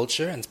that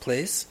culture and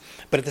place.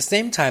 But at the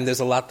same time, there's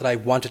a lot that I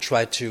want to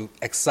try to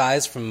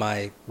excise from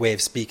my way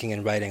of speaking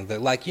and writing.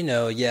 That,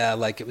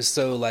 it was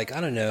so, I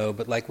don't know,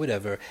 but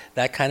whatever,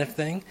 that kind of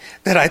thing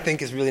that I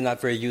think is really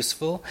not very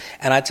useful.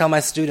 And I tell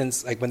my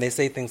students, when they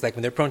say things,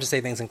 when they're prone to say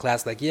things in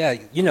class,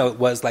 it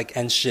was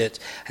and shit.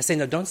 I say,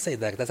 no, don't say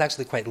that. That's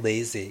actually quite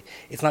lazy.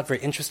 It's not very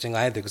interesting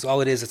either, because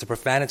all it is a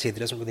profanity that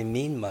doesn't really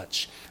mean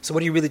much. So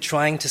what are you really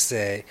trying to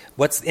say?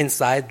 What's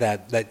inside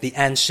that? That the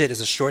and shit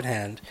is a shorthand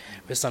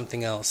for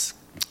something else.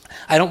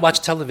 I don't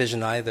watch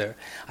television either.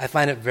 I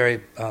find it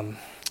very,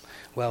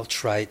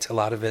 trite, a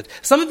lot of it.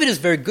 Some of it is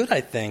very good, I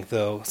think,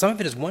 though. Some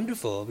of it is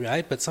wonderful,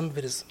 right? But some of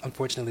it is,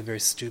 unfortunately, very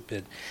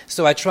stupid.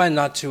 So I try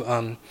not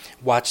to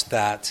watch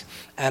that.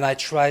 And I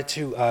try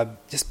to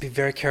just be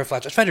very careful. I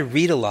try to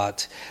read a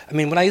lot. I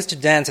mean, when I used to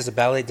dance as a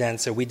ballet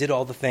dancer, we did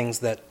all the things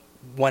that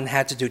one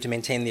had to do to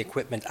maintain the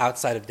equipment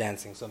outside of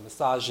dancing, so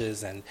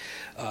massages and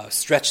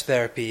stretch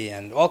therapy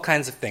and all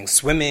kinds of things,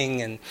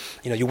 swimming, and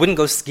you wouldn't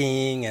go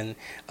skiing, and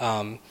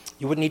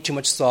you wouldn't eat too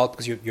much salt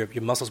because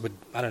your muscles would,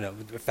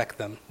 would affect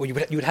them. Or you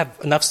would have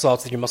enough salt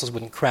so that your muscles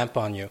wouldn't cramp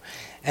on you.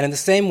 And in the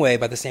same way,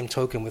 by the same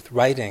token, with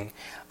writing,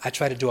 I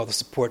try to do all the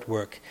support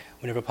work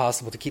whenever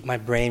possible to keep my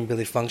brain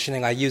really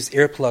functioning. I use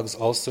earplugs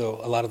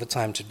also a lot of the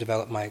time to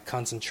develop my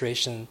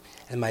concentration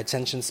and my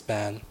attention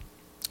span.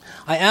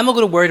 I am a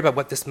little worried about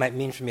what this might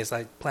mean for me as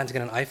I plan to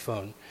get an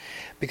iPhone,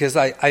 because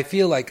I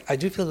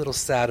do feel a little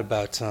sad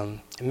about,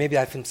 maybe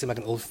I seem like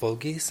an old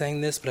fogey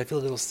saying this, but I feel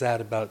a little sad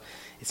about,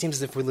 it seems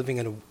as if we're living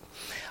in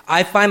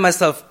I find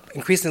myself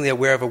increasingly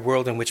aware of a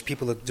world in which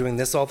people are doing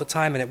this all the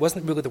time, and it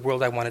wasn't really the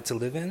world I wanted to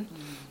live in.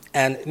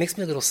 And it makes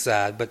me a little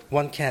sad, but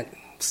one can't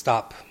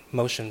stop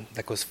motion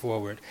that goes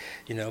forward,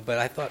 But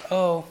I thought,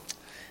 oh,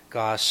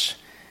 gosh,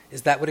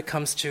 is that what it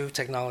comes to,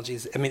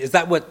 technologies? I mean, is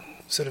that what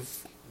sort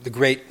of the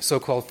great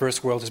so-called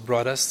first world has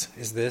brought us,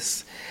 is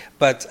this?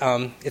 But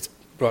it's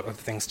brought other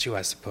things too,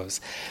 I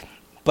suppose.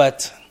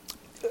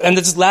 And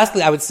just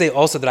lastly, I would say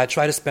also that I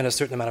try to spend a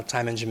certain amount of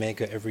time in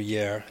Jamaica every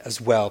year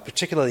as well,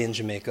 particularly in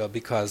Jamaica,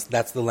 because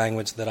that's the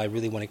language that I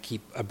really want to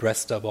keep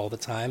abreast of all the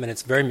time. And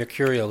it's very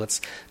mercurial.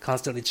 It's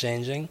constantly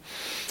changing.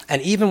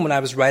 And even when I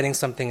was writing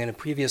something in a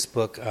previous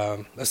book,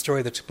 a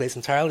story that took place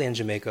entirely in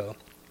Jamaica,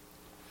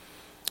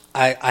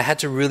 I had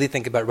to really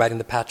think about writing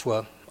the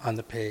patois on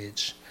the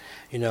page,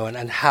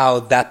 and how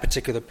that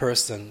particular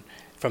person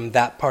from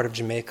that part of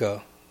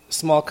Jamaica,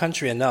 small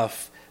country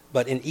enough,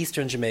 but in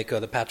eastern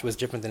Jamaica, the patois is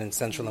different than in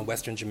central and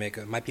western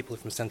Jamaica. My people are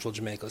from central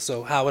Jamaica,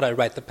 so how would I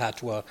write the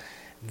patois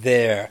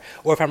there?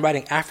 Or if I'm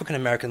writing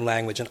African-American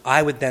language, and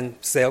I would then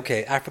say,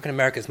 okay,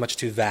 African-America is much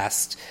too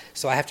vast,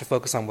 so I have to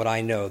focus on what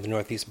I know, the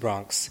Northeast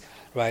Bronx,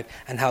 right?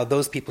 And how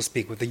those people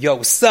speak with the yo,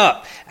 what's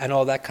up? And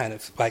all that kind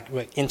of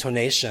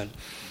intonation.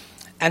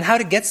 And how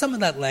to get some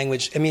of that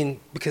language,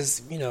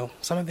 because,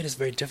 some of it is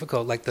very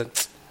difficult,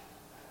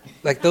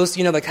 those,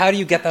 how do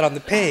you get that on the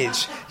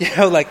page?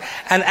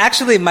 And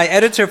actually my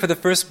editor for the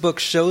first book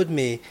showed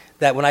me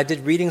that when I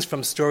did readings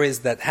from stories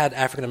that had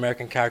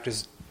African-American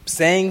characters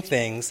saying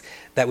things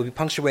that would be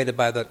punctuated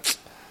by the,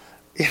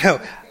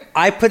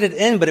 I put it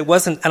in, but it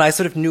wasn't, and I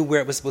sort of knew where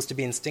it was supposed to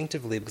be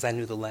instinctively because I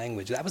knew the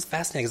language. That was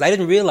fascinating because I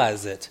didn't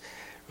realize it,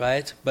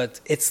 right? But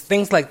it's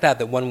things like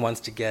that one wants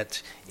to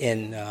get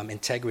in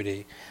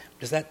integrity.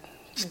 Does that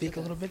speak a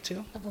little bit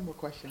too? I have one more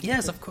question.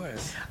 Yes, of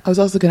course. I was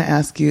also going to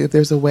ask you if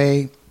there's a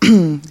way,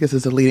 this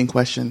is a leading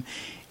question,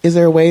 is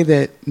there a way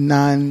that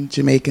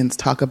non-Jamaicans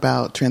talk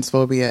about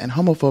transphobia and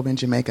homophobia in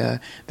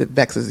Jamaica that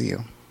vexes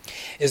you?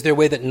 Is there a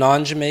way that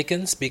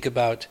non-Jamaicans speak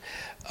about,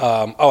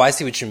 I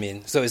see what you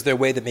mean. So is there a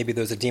way that maybe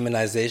there's a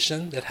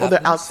demonization that happens? Well,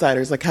 they're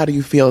outsiders. How do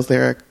you feel? Is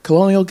there a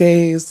colonial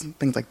gaze?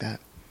 Things like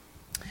that.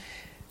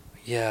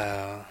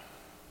 Yeah.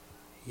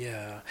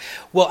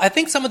 Well, I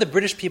think some of the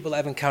British people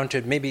I've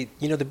encountered, maybe,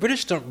 the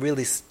British don't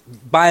really,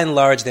 by and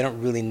large, they don't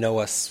really know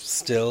us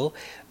still.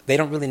 They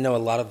don't really know a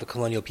lot of the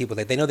colonial people.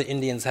 They know the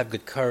Indians have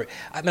good courage.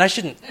 I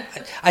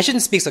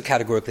shouldn't speak so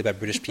categorically about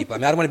British people. I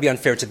don't want to be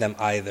unfair to them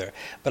either.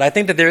 But I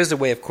think that there is a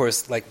way, of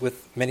course, like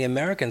with many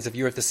Americans, if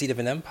you're at the seat of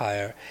an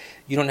empire,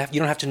 you don't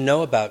have to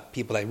know about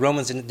people. Like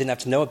Romans didn't have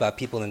to know about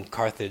people in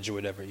Carthage or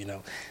whatever,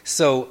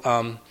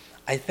 So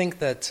I think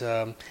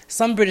that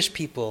some British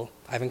people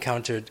I've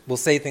encountered will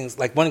say things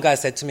like, one guy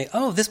said to me,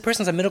 oh, this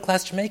person's a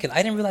middle-class Jamaican.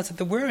 I didn't realize that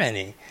there were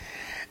any.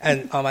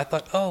 And I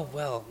thought, oh,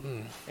 well,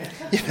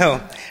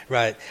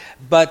 right.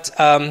 But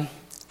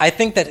I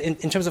think that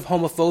in terms of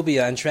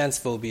homophobia and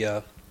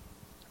transphobia,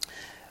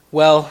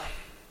 well,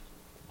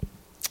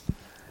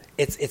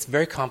 it's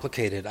very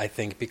complicated, I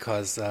think,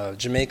 because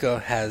Jamaica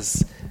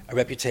has a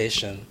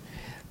reputation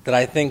that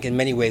I think in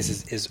many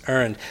ways is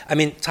earned.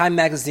 Time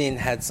magazine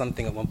had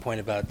something at one point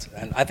about,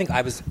 and I think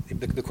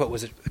the quote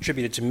was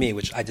attributed to me,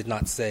 which I did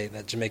not say,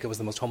 that Jamaica was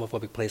the most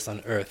homophobic place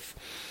on earth,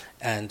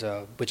 and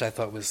which I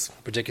thought was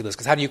ridiculous,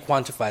 because how do you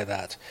quantify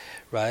that,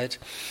 right?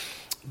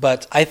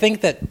 But I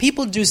think that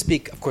people do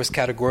speak, of course,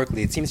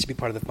 categorically. It seems to be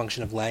part of the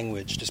function of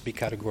language to speak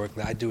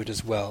categorically. I do it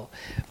as well.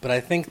 But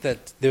I think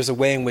that there's a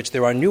way in which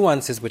there are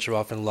nuances which are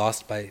often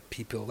lost by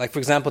people. Like, for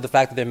example, the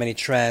fact that there are many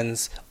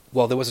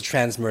there was a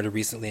trans murder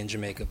recently in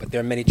Jamaica, but there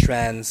are many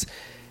trans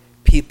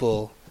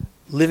people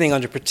living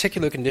under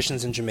particular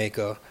conditions in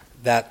Jamaica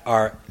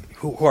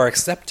who are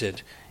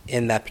accepted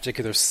in that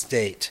particular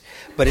state.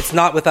 But it's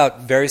not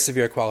without very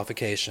severe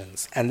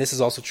qualifications. And this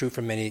is also true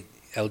for many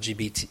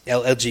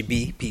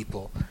LGB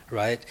people,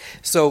 right?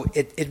 So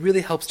it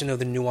really helps to know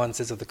the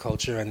nuances of the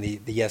culture and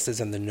the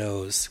yeses and the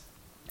nos.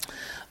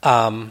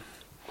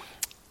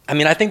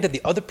 I think that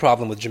the other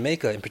problem with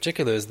Jamaica in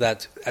particular is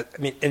that,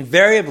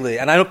 invariably,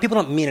 and I know people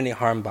don't mean any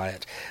harm by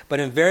it, but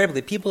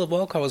invariably people of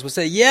all colors will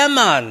say, yeah,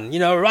 man,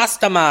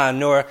 Rasta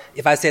man, or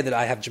if I say that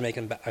I have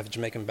Jamaican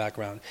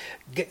background,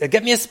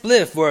 get me a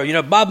spliff, or,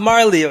 Bob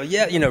Marley, or,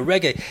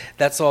 reggae.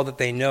 That's all that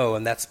they know,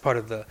 and that's part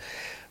of the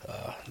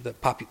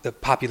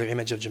popular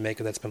image of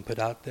Jamaica that's been put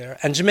out there.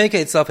 And Jamaica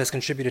itself has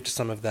contributed to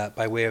some of that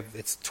by way of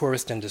its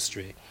tourist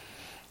industry,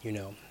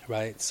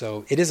 right?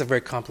 So it is a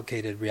very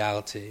complicated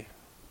reality,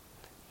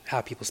 how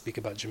people speak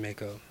about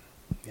Jamaica,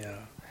 yeah.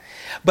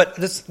 But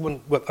this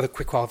one other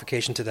quick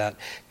qualification to that.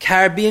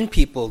 Caribbean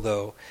people,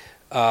 though,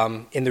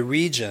 in the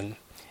region,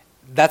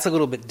 that's a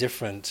little bit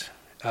different.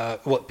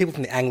 People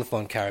from the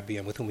Anglophone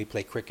Caribbean with whom we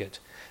play cricket,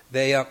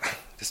 they,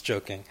 just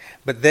joking,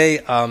 but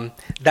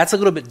that's a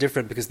little bit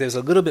different because there's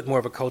a little bit more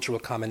of a cultural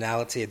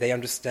commonality. They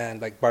understand,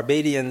 like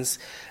Barbadians,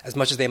 as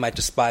much as they might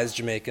despise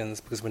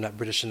Jamaicans because we're not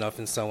British enough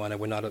and so on,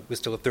 and we're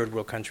still a third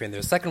world country and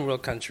they're a second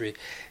world country,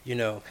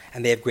 and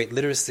they have great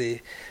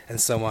literacy and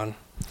so on.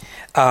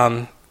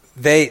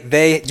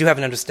 They do have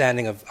an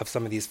understanding of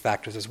some of these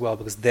factors as well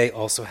because they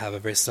also have a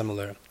very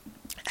similar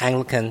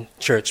Anglican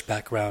church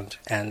background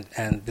and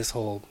this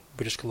whole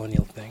British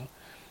colonial thing,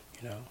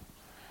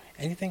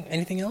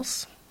 Anything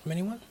else from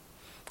anyone?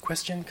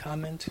 Question,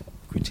 comment,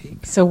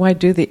 critique? So why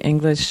do the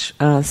English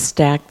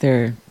stack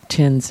their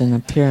tins in a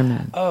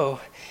pyramid? Oh,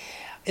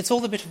 it's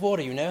all a bit of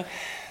order, you know.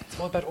 It's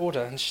all about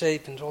order and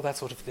shape and all that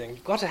sort of thing.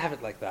 You've got to have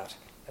it like that.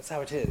 That's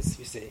how it is,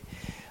 you see.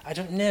 I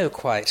don't know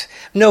quite.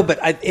 No, but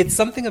it's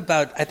something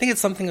about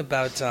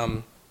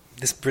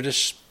this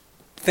British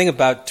thing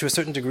about, to a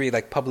certain degree,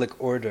 like public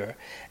order.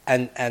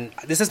 And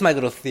this is my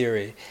little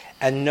theory.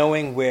 And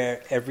knowing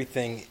where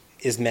everything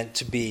is meant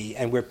to be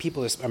and where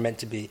people are meant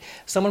to be.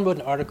 Someone wrote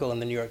an article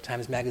in the New York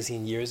Times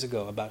Magazine years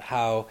ago about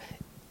how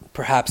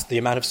perhaps the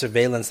amount of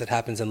surveillance that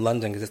happens in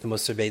London, because it's the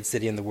most surveyed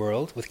city in the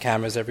world with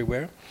cameras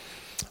everywhere,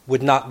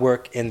 would not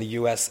work in the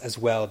U.S. as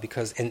well,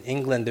 because in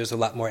England there's a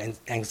lot more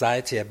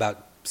anxiety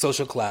about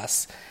social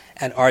class,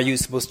 and are you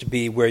supposed to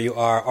be where you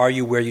are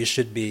you where you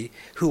should be,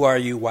 who are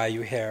you, why are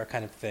you here,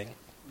 kind of thing,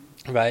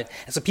 right?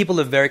 And so people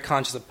are very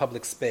conscious of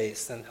public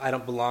space, and I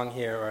don't belong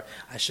here, or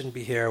I shouldn't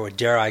be here, or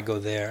dare I go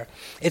there.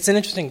 It's an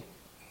interesting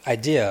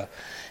idea,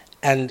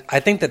 and I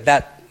think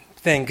that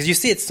thing, because you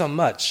see it so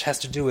much, has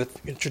to do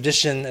with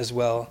tradition as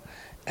well,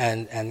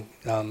 and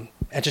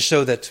to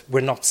show that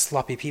we're not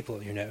sloppy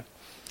people, you know.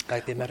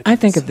 Like the Americans. I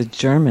think of the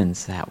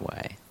Germans that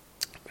way.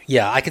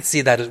 Yeah, I could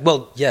see that as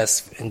well.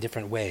 Yes, in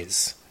different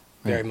ways,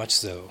 very much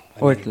so.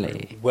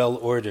 Orderly, well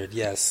ordered.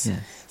 Yes,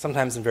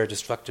 sometimes in very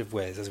destructive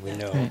ways, as we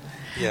know. Right.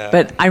 Yeah.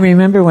 But I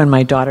remember when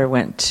my daughter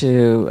went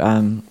to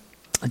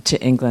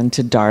England,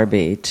 to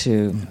Derby,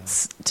 to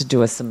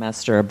do a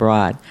semester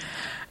abroad,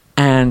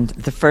 and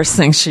the first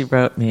thing she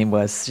wrote me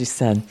was, she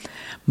said,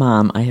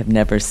 "Mom, I have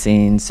never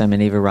seen so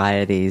many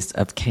varieties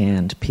of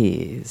canned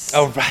peas."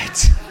 Oh,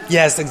 right.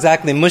 Yes,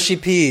 exactly. Mushy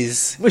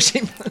peas.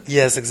 Mushy.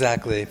 Yes,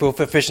 exactly. Both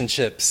for fish and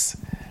chips.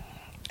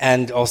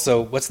 And also,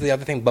 what's the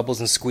other thing?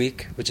 Bubbles and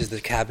Squeak, which is the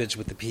cabbage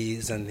with the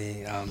peas and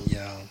the,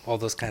 all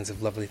those kinds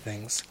of lovely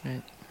things.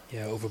 Right.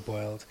 Yeah,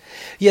 overboiled.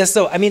 Yeah,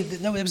 so, I mean,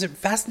 no, it was a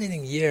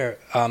fascinating year.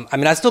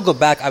 I still go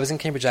back. I was in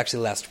Cambridge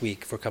actually last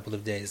week for a couple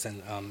of days,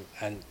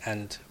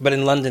 but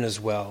in London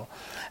as well.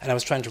 And I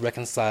was trying to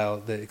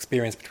reconcile the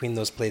experience between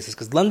those places,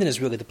 because London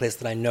is really the place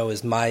that I know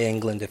is my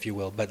England, if you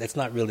will, but it's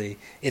not really,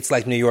 it's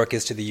like New York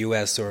is to the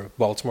U.S. or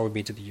Baltimore would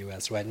be to the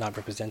U.S., right? Not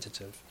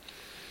representative.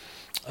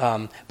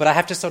 But I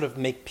have to sort of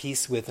make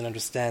peace with and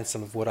understand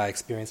some of what I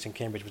experienced in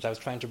Cambridge, which I was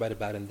trying to write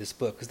about in this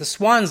book, because the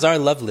swans are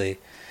lovely,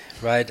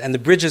 right? And the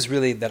bridges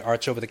really that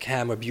arch over the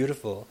Cam are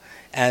beautiful.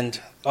 And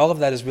all of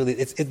that is really,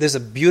 there's a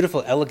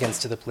beautiful elegance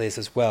to the place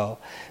as well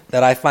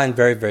that I find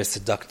very, very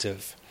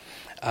seductive.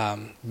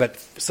 But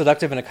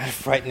seductive in a kind of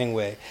frightening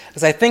way.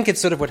 Because I think it's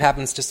sort of what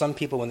happens to some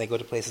people when they go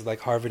to places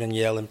like Harvard and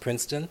Yale and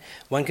Princeton.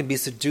 One can be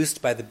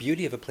seduced by the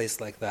beauty of a place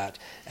like that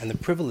and the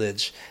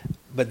privilege,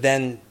 but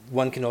then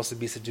one can also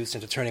be seduced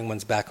into turning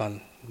one's back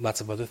on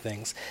lots of other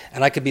things.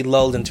 And I could be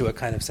lulled into a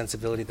kind of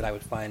sensibility that I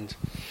would find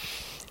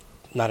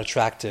not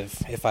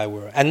attractive if I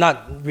were, and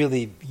not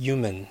really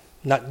human,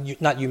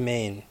 not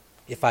humane,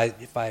 if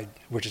I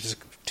were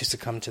to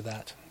succumb to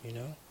that, you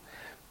know?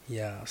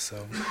 Yeah,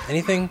 so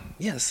anything?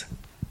 Yes.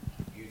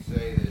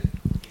 Say that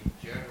in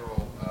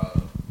general,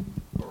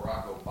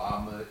 Barack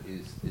Obama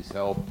is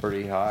held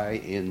pretty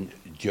high in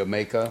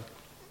Jamaica.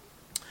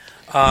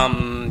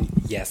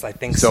 Yes, I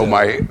think so. So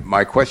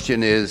my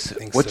question is,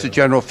 what's the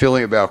general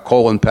feeling about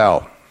Colin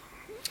Powell?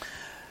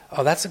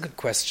 Oh, that's a good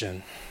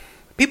question.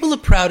 People are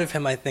proud of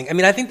him, I think.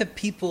 I think that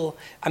people,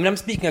 I'm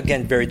speaking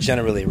again very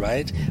generally,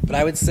 right? But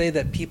I would say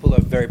that people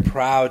are very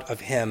proud of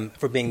him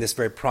for being this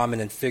very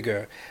prominent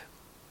figure,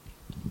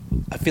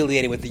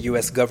 affiliated with the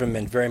U.S.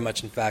 government, very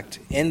much, in fact,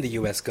 in the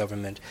U.S.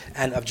 government,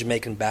 and of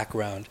Jamaican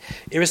background,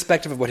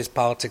 irrespective of what his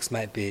politics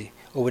might be,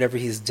 or whatever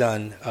he's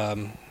done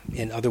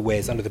in other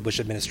ways under the Bush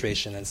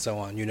administration and so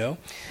on, you know?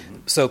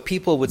 So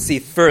people would see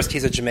first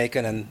he's a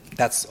Jamaican, and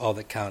that's all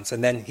that counts.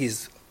 And then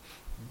he's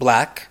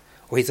black,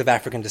 or he's of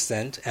African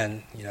descent,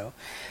 and, you know,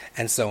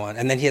 and so on.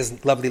 And then he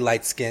has lovely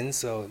light skin,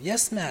 so,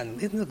 yes, man,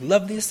 he look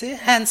lovely, you see?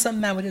 Handsome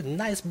man with a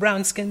nice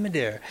brown skin, my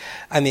dear.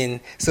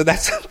 So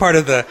that's part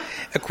of the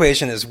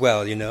equation as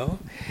well, you know?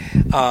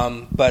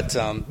 But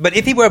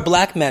if he were a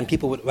black man,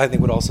 people would, I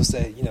think, would also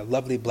say, you know,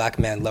 lovely black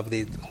man,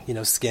 lovely, you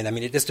know, skin.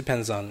 It just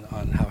depends on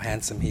how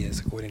handsome he is,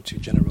 according to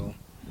general,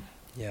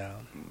 yeah.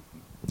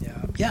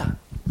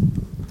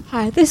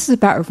 Hi, this is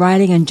about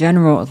writing in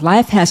general.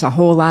 Life has a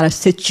whole lot of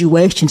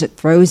situations it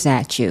throws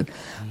at you.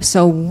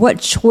 So what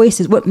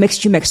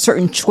makes you make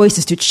certain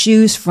choices to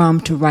choose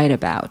from to write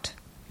about?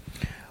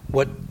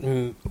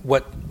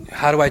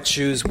 How do I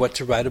choose what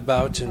to write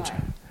about? Right.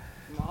 From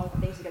all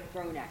the things that get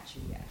thrown at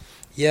you, yes.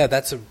 Yeah,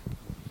 that's a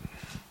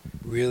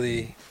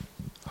really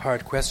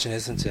hard question,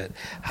 isn't it?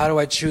 How do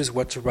I choose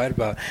what to write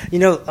about? You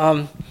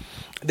know,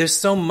 there's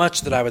so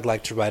much that I would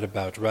like to write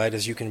about, right?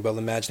 As you can well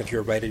imagine, if you're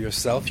a writer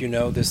yourself, you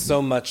know, there's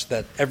so much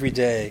that every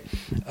day.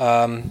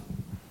 How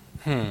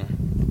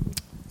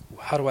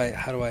do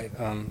I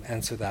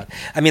answer that?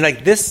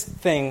 Like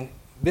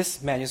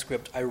this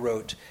manuscript I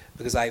wrote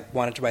because I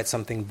wanted to write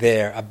something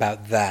there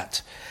about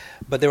that.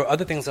 But there were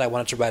other things that I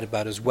wanted to write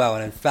about as well.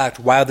 And in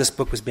fact, while this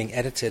book was being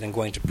edited and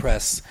going to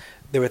press,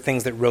 there were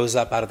things that rose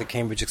up out of the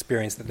Cambridge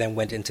experience that then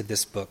went into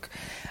this book.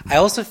 I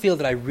also feel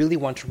that I really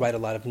want to write a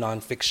lot of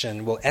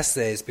nonfiction,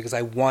 essays, because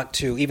I want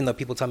to, even though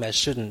people tell me I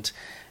shouldn't.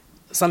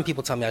 Some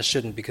people tell me I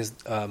shouldn't because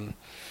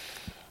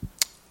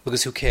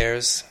who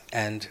cares?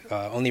 And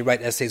only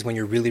write essays when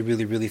you're really,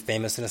 really, really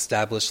famous and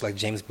established, like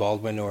James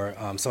Baldwin or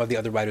some of the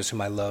other writers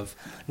whom I love.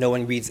 No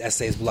one reads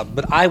essays,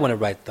 but I want to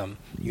write them,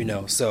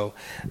 So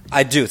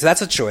I do. So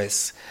that's a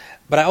choice.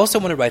 But I also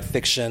want to write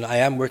fiction. I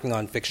am working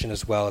on fiction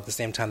as well at the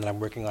same time that I'm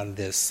working on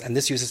this. And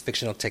this uses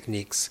fictional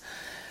techniques.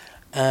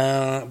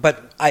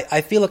 But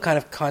I feel a kind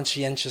of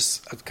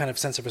conscientious, a kind of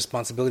sense of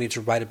responsibility to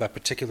write about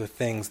particular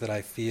things that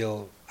I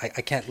feel I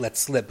can't let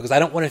slip. Because I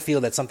don't want to feel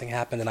that something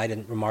happened and I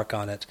didn't remark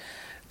on it.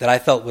 That I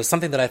felt was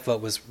something that I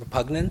felt was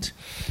repugnant,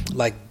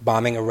 like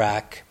bombing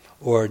Iraq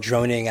or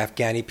droning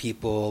Afghani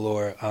people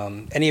or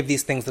any of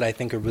these things that I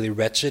think are really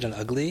wretched and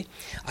ugly.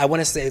 I want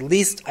to say, at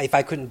least if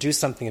I couldn't do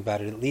something about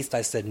it, at least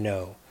I said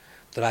no,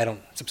 that I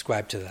don't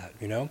subscribe to that,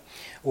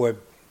 Or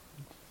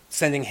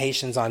sending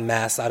Haitians en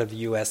masse out of the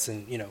U.S.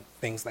 and,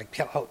 things like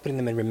putting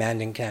them in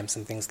remanding camps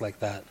and things like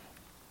that.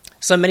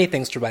 So many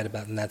things to write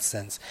about in that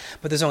sense.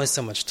 But there's only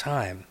so much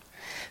time.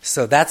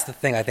 So that's the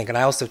thing, I think. And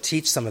I also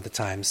teach some of the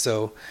time.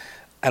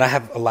 And I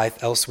have a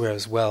life elsewhere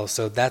as well.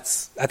 So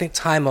I think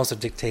time also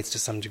dictates to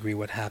some degree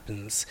what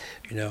happens,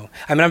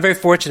 I'm very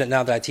fortunate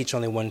now that I teach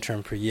only one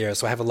term per year,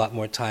 so I have a lot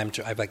more time.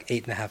 I have like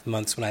 8.5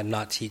 months when I'm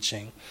not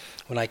teaching,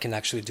 when I can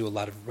actually do a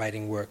lot of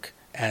writing work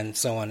and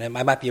so on. And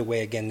I might be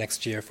away again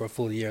next year for a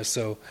full year,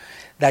 so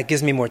that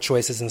gives me more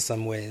choices in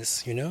some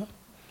ways,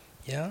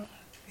 Yeah?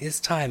 It's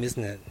time,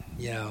 isn't it?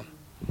 Yeah.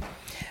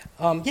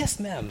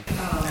 Yes, ma'am.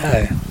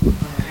 Hi.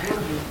 Where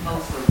do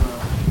most of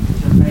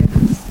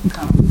Jamaicans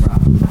come from?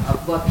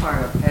 What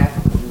part of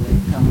Africa do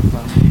they come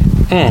from?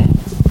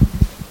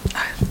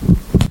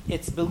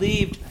 It's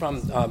believed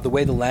from the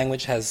way the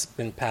language has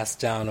been passed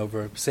down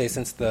over, say,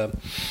 since the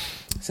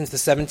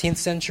 17th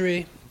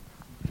century,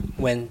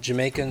 when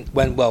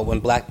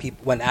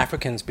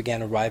Africans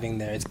began arriving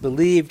there. It's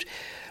believed,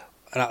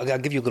 and I'll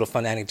give you a little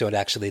fun anecdote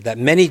actually, that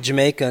many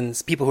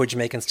Jamaicans, people who are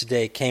Jamaicans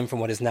today, came from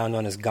what is now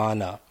known as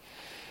Ghana.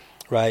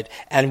 Right?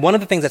 And one of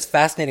the things that's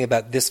fascinating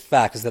about this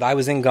fact is that I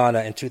was in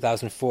Ghana in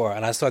 2004,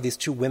 and I saw these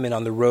two women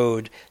on the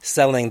road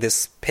selling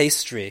this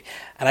pastry.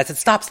 And I said,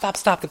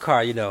 stop the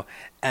car,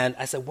 And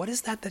I said, what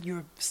is that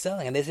you're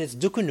selling? And they said, it's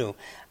dukunu.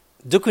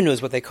 Dukunu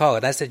is what they call it.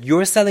 And I said,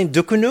 you're selling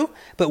dukunu?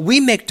 But we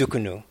make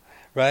dukunu,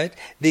 right?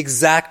 The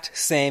exact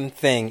same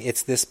thing.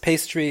 It's this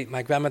pastry.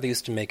 My grandmother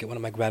used to make it, one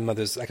of my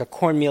grandmothers, like a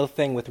cornmeal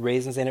thing with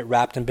raisins in it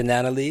wrapped in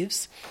banana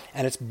leaves.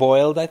 And it's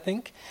boiled, I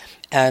think.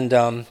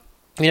 And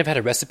we never had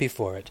a recipe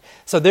for it.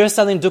 So they're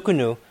selling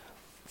dukunu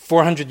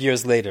 400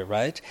 years later,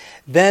 right?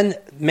 Then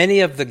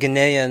many of the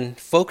Ghanaian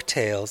folk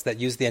tales that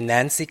use the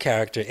Anansi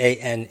character,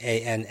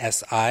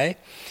 A-N-A-N-S-I,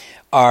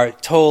 are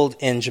told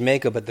in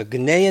Jamaica, but the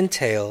Ghanaian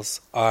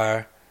tales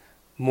are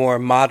more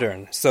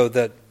modern. So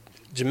the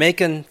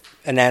Jamaican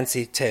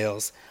Anansi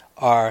tales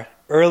are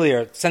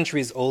earlier,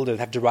 centuries older,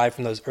 have derived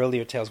from those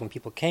earlier tales when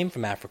people came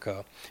from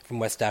Africa, from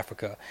West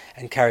Africa,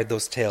 and carried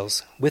those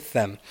tales with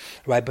them,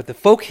 right? But the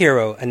folk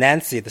hero,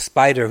 Anansi, the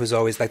spider who's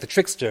always like the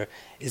trickster,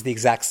 is the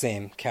exact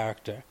same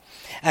character.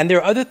 And there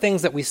are other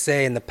things that we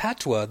say in the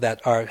patois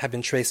that have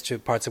been traced to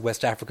parts of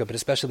West Africa, but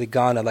especially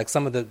Ghana, like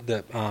some of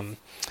the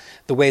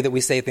way that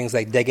we say things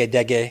like dege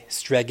dege,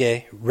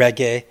 strege,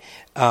 reggae,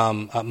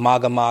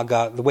 maga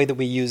maga, the way that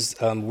we use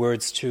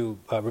words to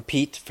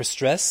repeat for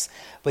stress.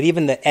 But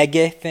even the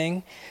ege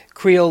thing,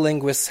 Creole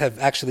linguists have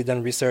actually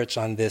done research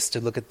on this to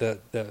look at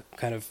the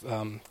kind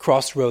of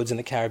crossroads in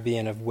the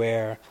Caribbean of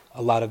where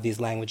a lot of these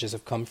languages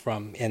have come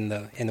from in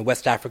the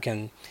West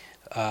African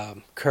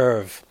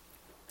curve.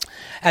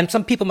 And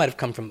some people might have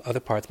come from other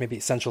parts, maybe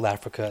Central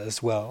Africa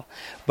as well,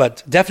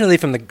 but definitely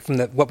from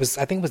the what was,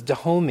 I think it was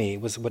Dahomey,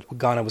 was what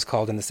Ghana was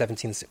called in the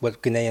 17th,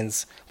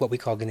 what we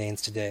call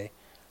Ghanaians today,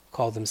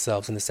 called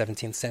themselves in the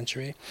 17th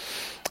century,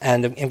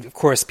 and of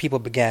course people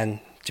began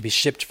to be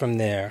shipped from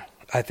there.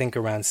 I think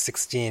around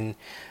maybe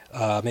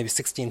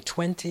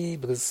 1620,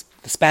 because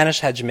the Spanish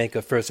had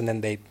Jamaica first, and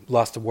then they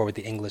lost the war with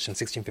the English in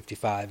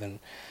 1655, and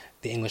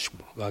the English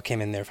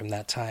came in there from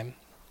that time.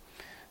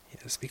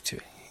 Yeah, speak to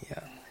it.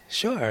 Yeah.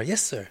 Sure.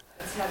 Yes, sir.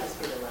 Let's have this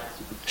for the last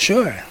one.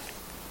 Sure.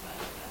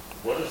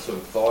 What are some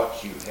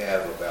thoughts you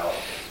have about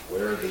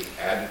where the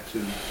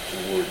attitude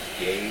towards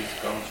gays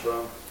comes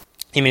from?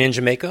 You mean in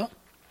Jamaica?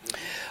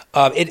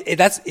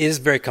 That is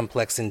very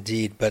complex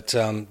indeed, but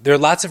there are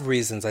lots of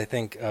reasons, I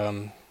think.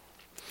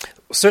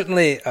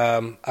 Certainly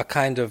a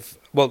kind of,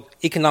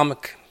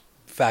 economic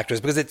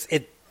factors, because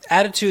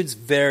attitudes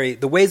vary.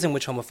 The ways in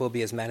which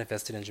homophobia is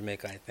manifested in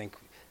Jamaica,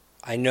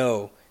 I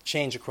know,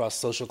 change across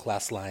social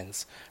class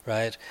lines,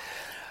 right?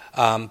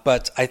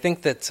 But I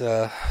think that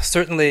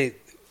certainly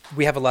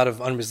we have a lot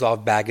of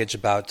unresolved baggage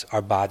about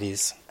our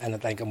bodies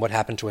and what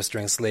happened to us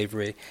during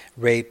slavery,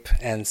 rape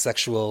and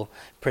sexual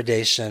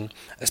predation.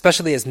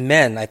 Especially as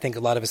men, I think a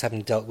lot of us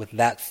haven't dealt with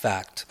that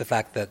fact, the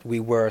fact that we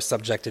were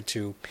subjected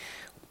to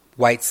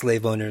white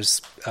slave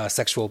owners'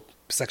 sexual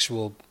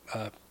sexual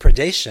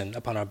predation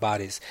upon our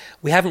bodies.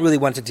 We haven't really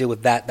wanted to deal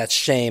with that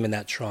shame and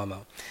that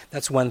trauma.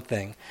 That's one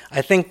thing.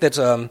 I think that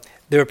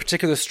there are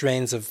particular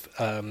strains of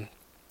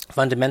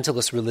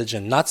fundamentalist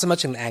religion, not so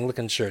much in the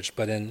Anglican Church,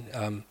 but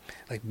in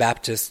like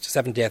Baptist,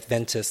 Seventh-day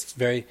Adventists,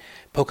 very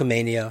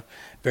Pocomania,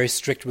 very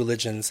strict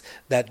religions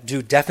that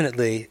do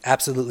definitely,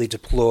 absolutely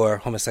deplore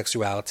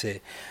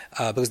homosexuality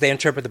because they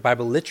interpret the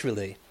Bible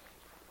literally,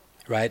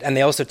 right? And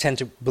they also tend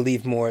to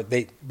believe more,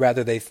 they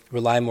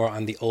rely more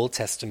on the Old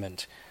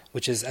Testament,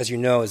 which is, as you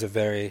know,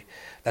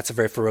 that's a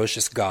very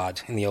ferocious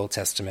God in the Old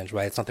Testament,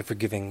 right? It's not the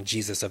forgiving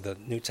Jesus of the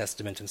New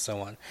Testament and so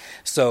on.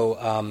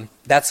 So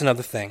that's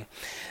another thing.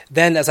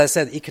 Then, as I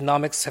said,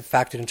 economics have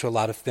factored into a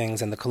lot of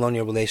things, and the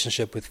colonial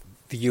relationship with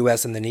the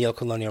U.S. and the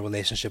neo-colonial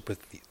relationship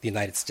with the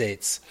United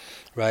States,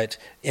 right?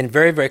 In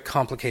very, very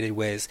complicated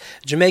ways.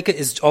 Jamaica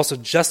is also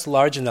just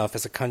large enough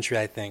as a country,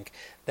 I think,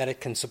 that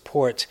it can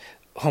support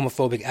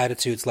homophobic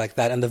attitudes like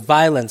that and the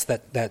violence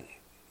that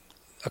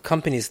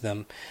accompanies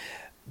them.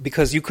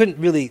 Because you couldn't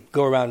really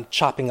go around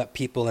chopping up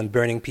people and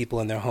burning people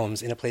in their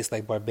homes in a place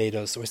like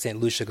Barbados or St.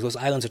 Lucia, because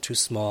those islands are too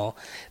small.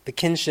 The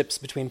kinships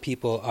between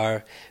people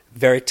are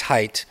very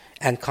tight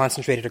and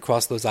concentrated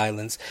across those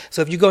islands.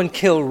 So if you go and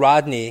kill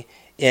Rodney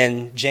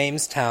in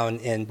Jamestown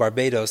in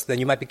Barbados, then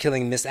you might be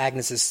killing Miss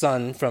Agnes's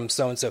son from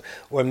so-and-so,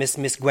 or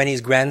Miss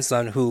Gwenny's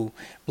grandson who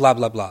blah,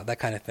 blah, blah, that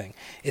kind of thing.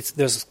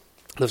 Those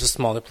are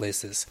smaller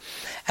places.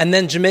 And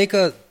then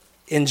Jamaica,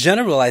 in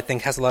general, I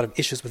think, has a lot of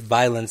issues with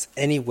violence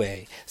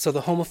anyway. So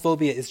the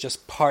homophobia is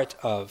just part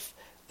of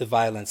the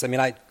violence. I mean,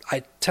 I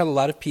tell a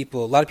lot of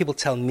people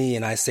tell me,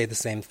 and I say the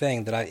same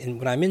thing, that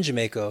when I'm in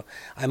Jamaica,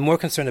 I'm more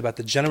concerned about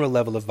the general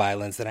level of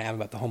violence than I am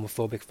about the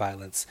homophobic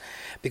violence.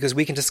 Because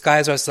we can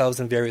disguise ourselves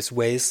in various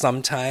ways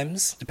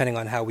sometimes, depending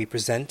on how we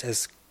present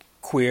as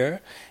queer,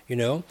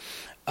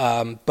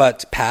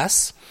 but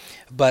pass.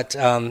 But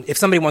if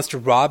somebody wants to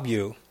rob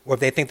you, or if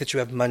they think that you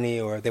have money,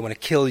 or they want to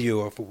kill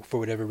you, or for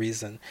whatever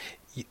reason,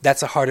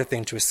 that's a harder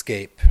thing to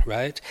escape,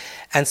 right?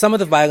 And some of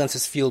the violence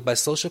is fueled by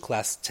social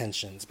class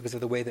tensions because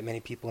of the way that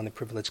many people in the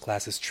privileged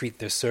classes treat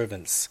their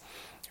servants,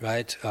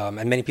 right?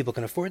 And many people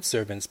can afford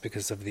servants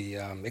because of the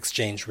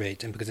exchange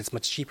rate and because it's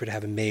much cheaper to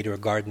have a maid or a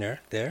gardener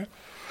there.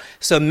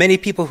 So many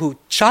people who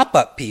chop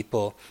up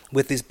people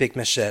with these big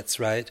machetes,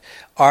 right,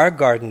 are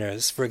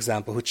gardeners, for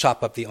example, who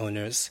chop up the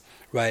owners,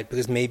 right?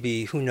 Because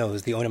maybe, who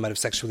knows, the owner might have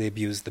sexually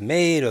abused the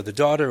maid or the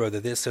daughter or the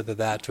this or the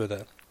that or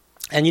the...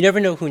 And you never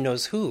know who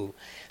knows who.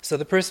 So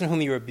the person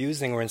whom you're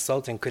abusing or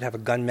insulting could have a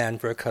gunman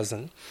for a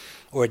cousin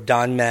or a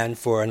Don man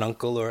for an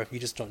uncle, or you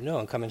just don't know,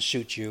 and come and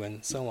shoot you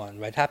and so on,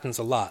 right? Happens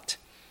a lot.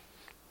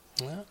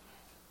 Well,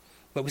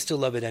 but we still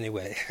love it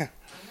anyway.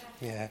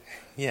 Yeah.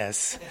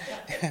 Yes.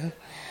 Thank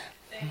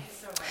you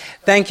so much.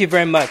 Thank you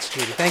very much,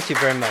 Judy. Thank you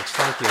very much.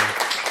 Thank you.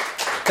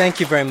 Thank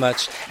you very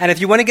much. And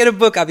if you want to get a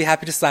book, I'll be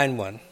happy to sign one.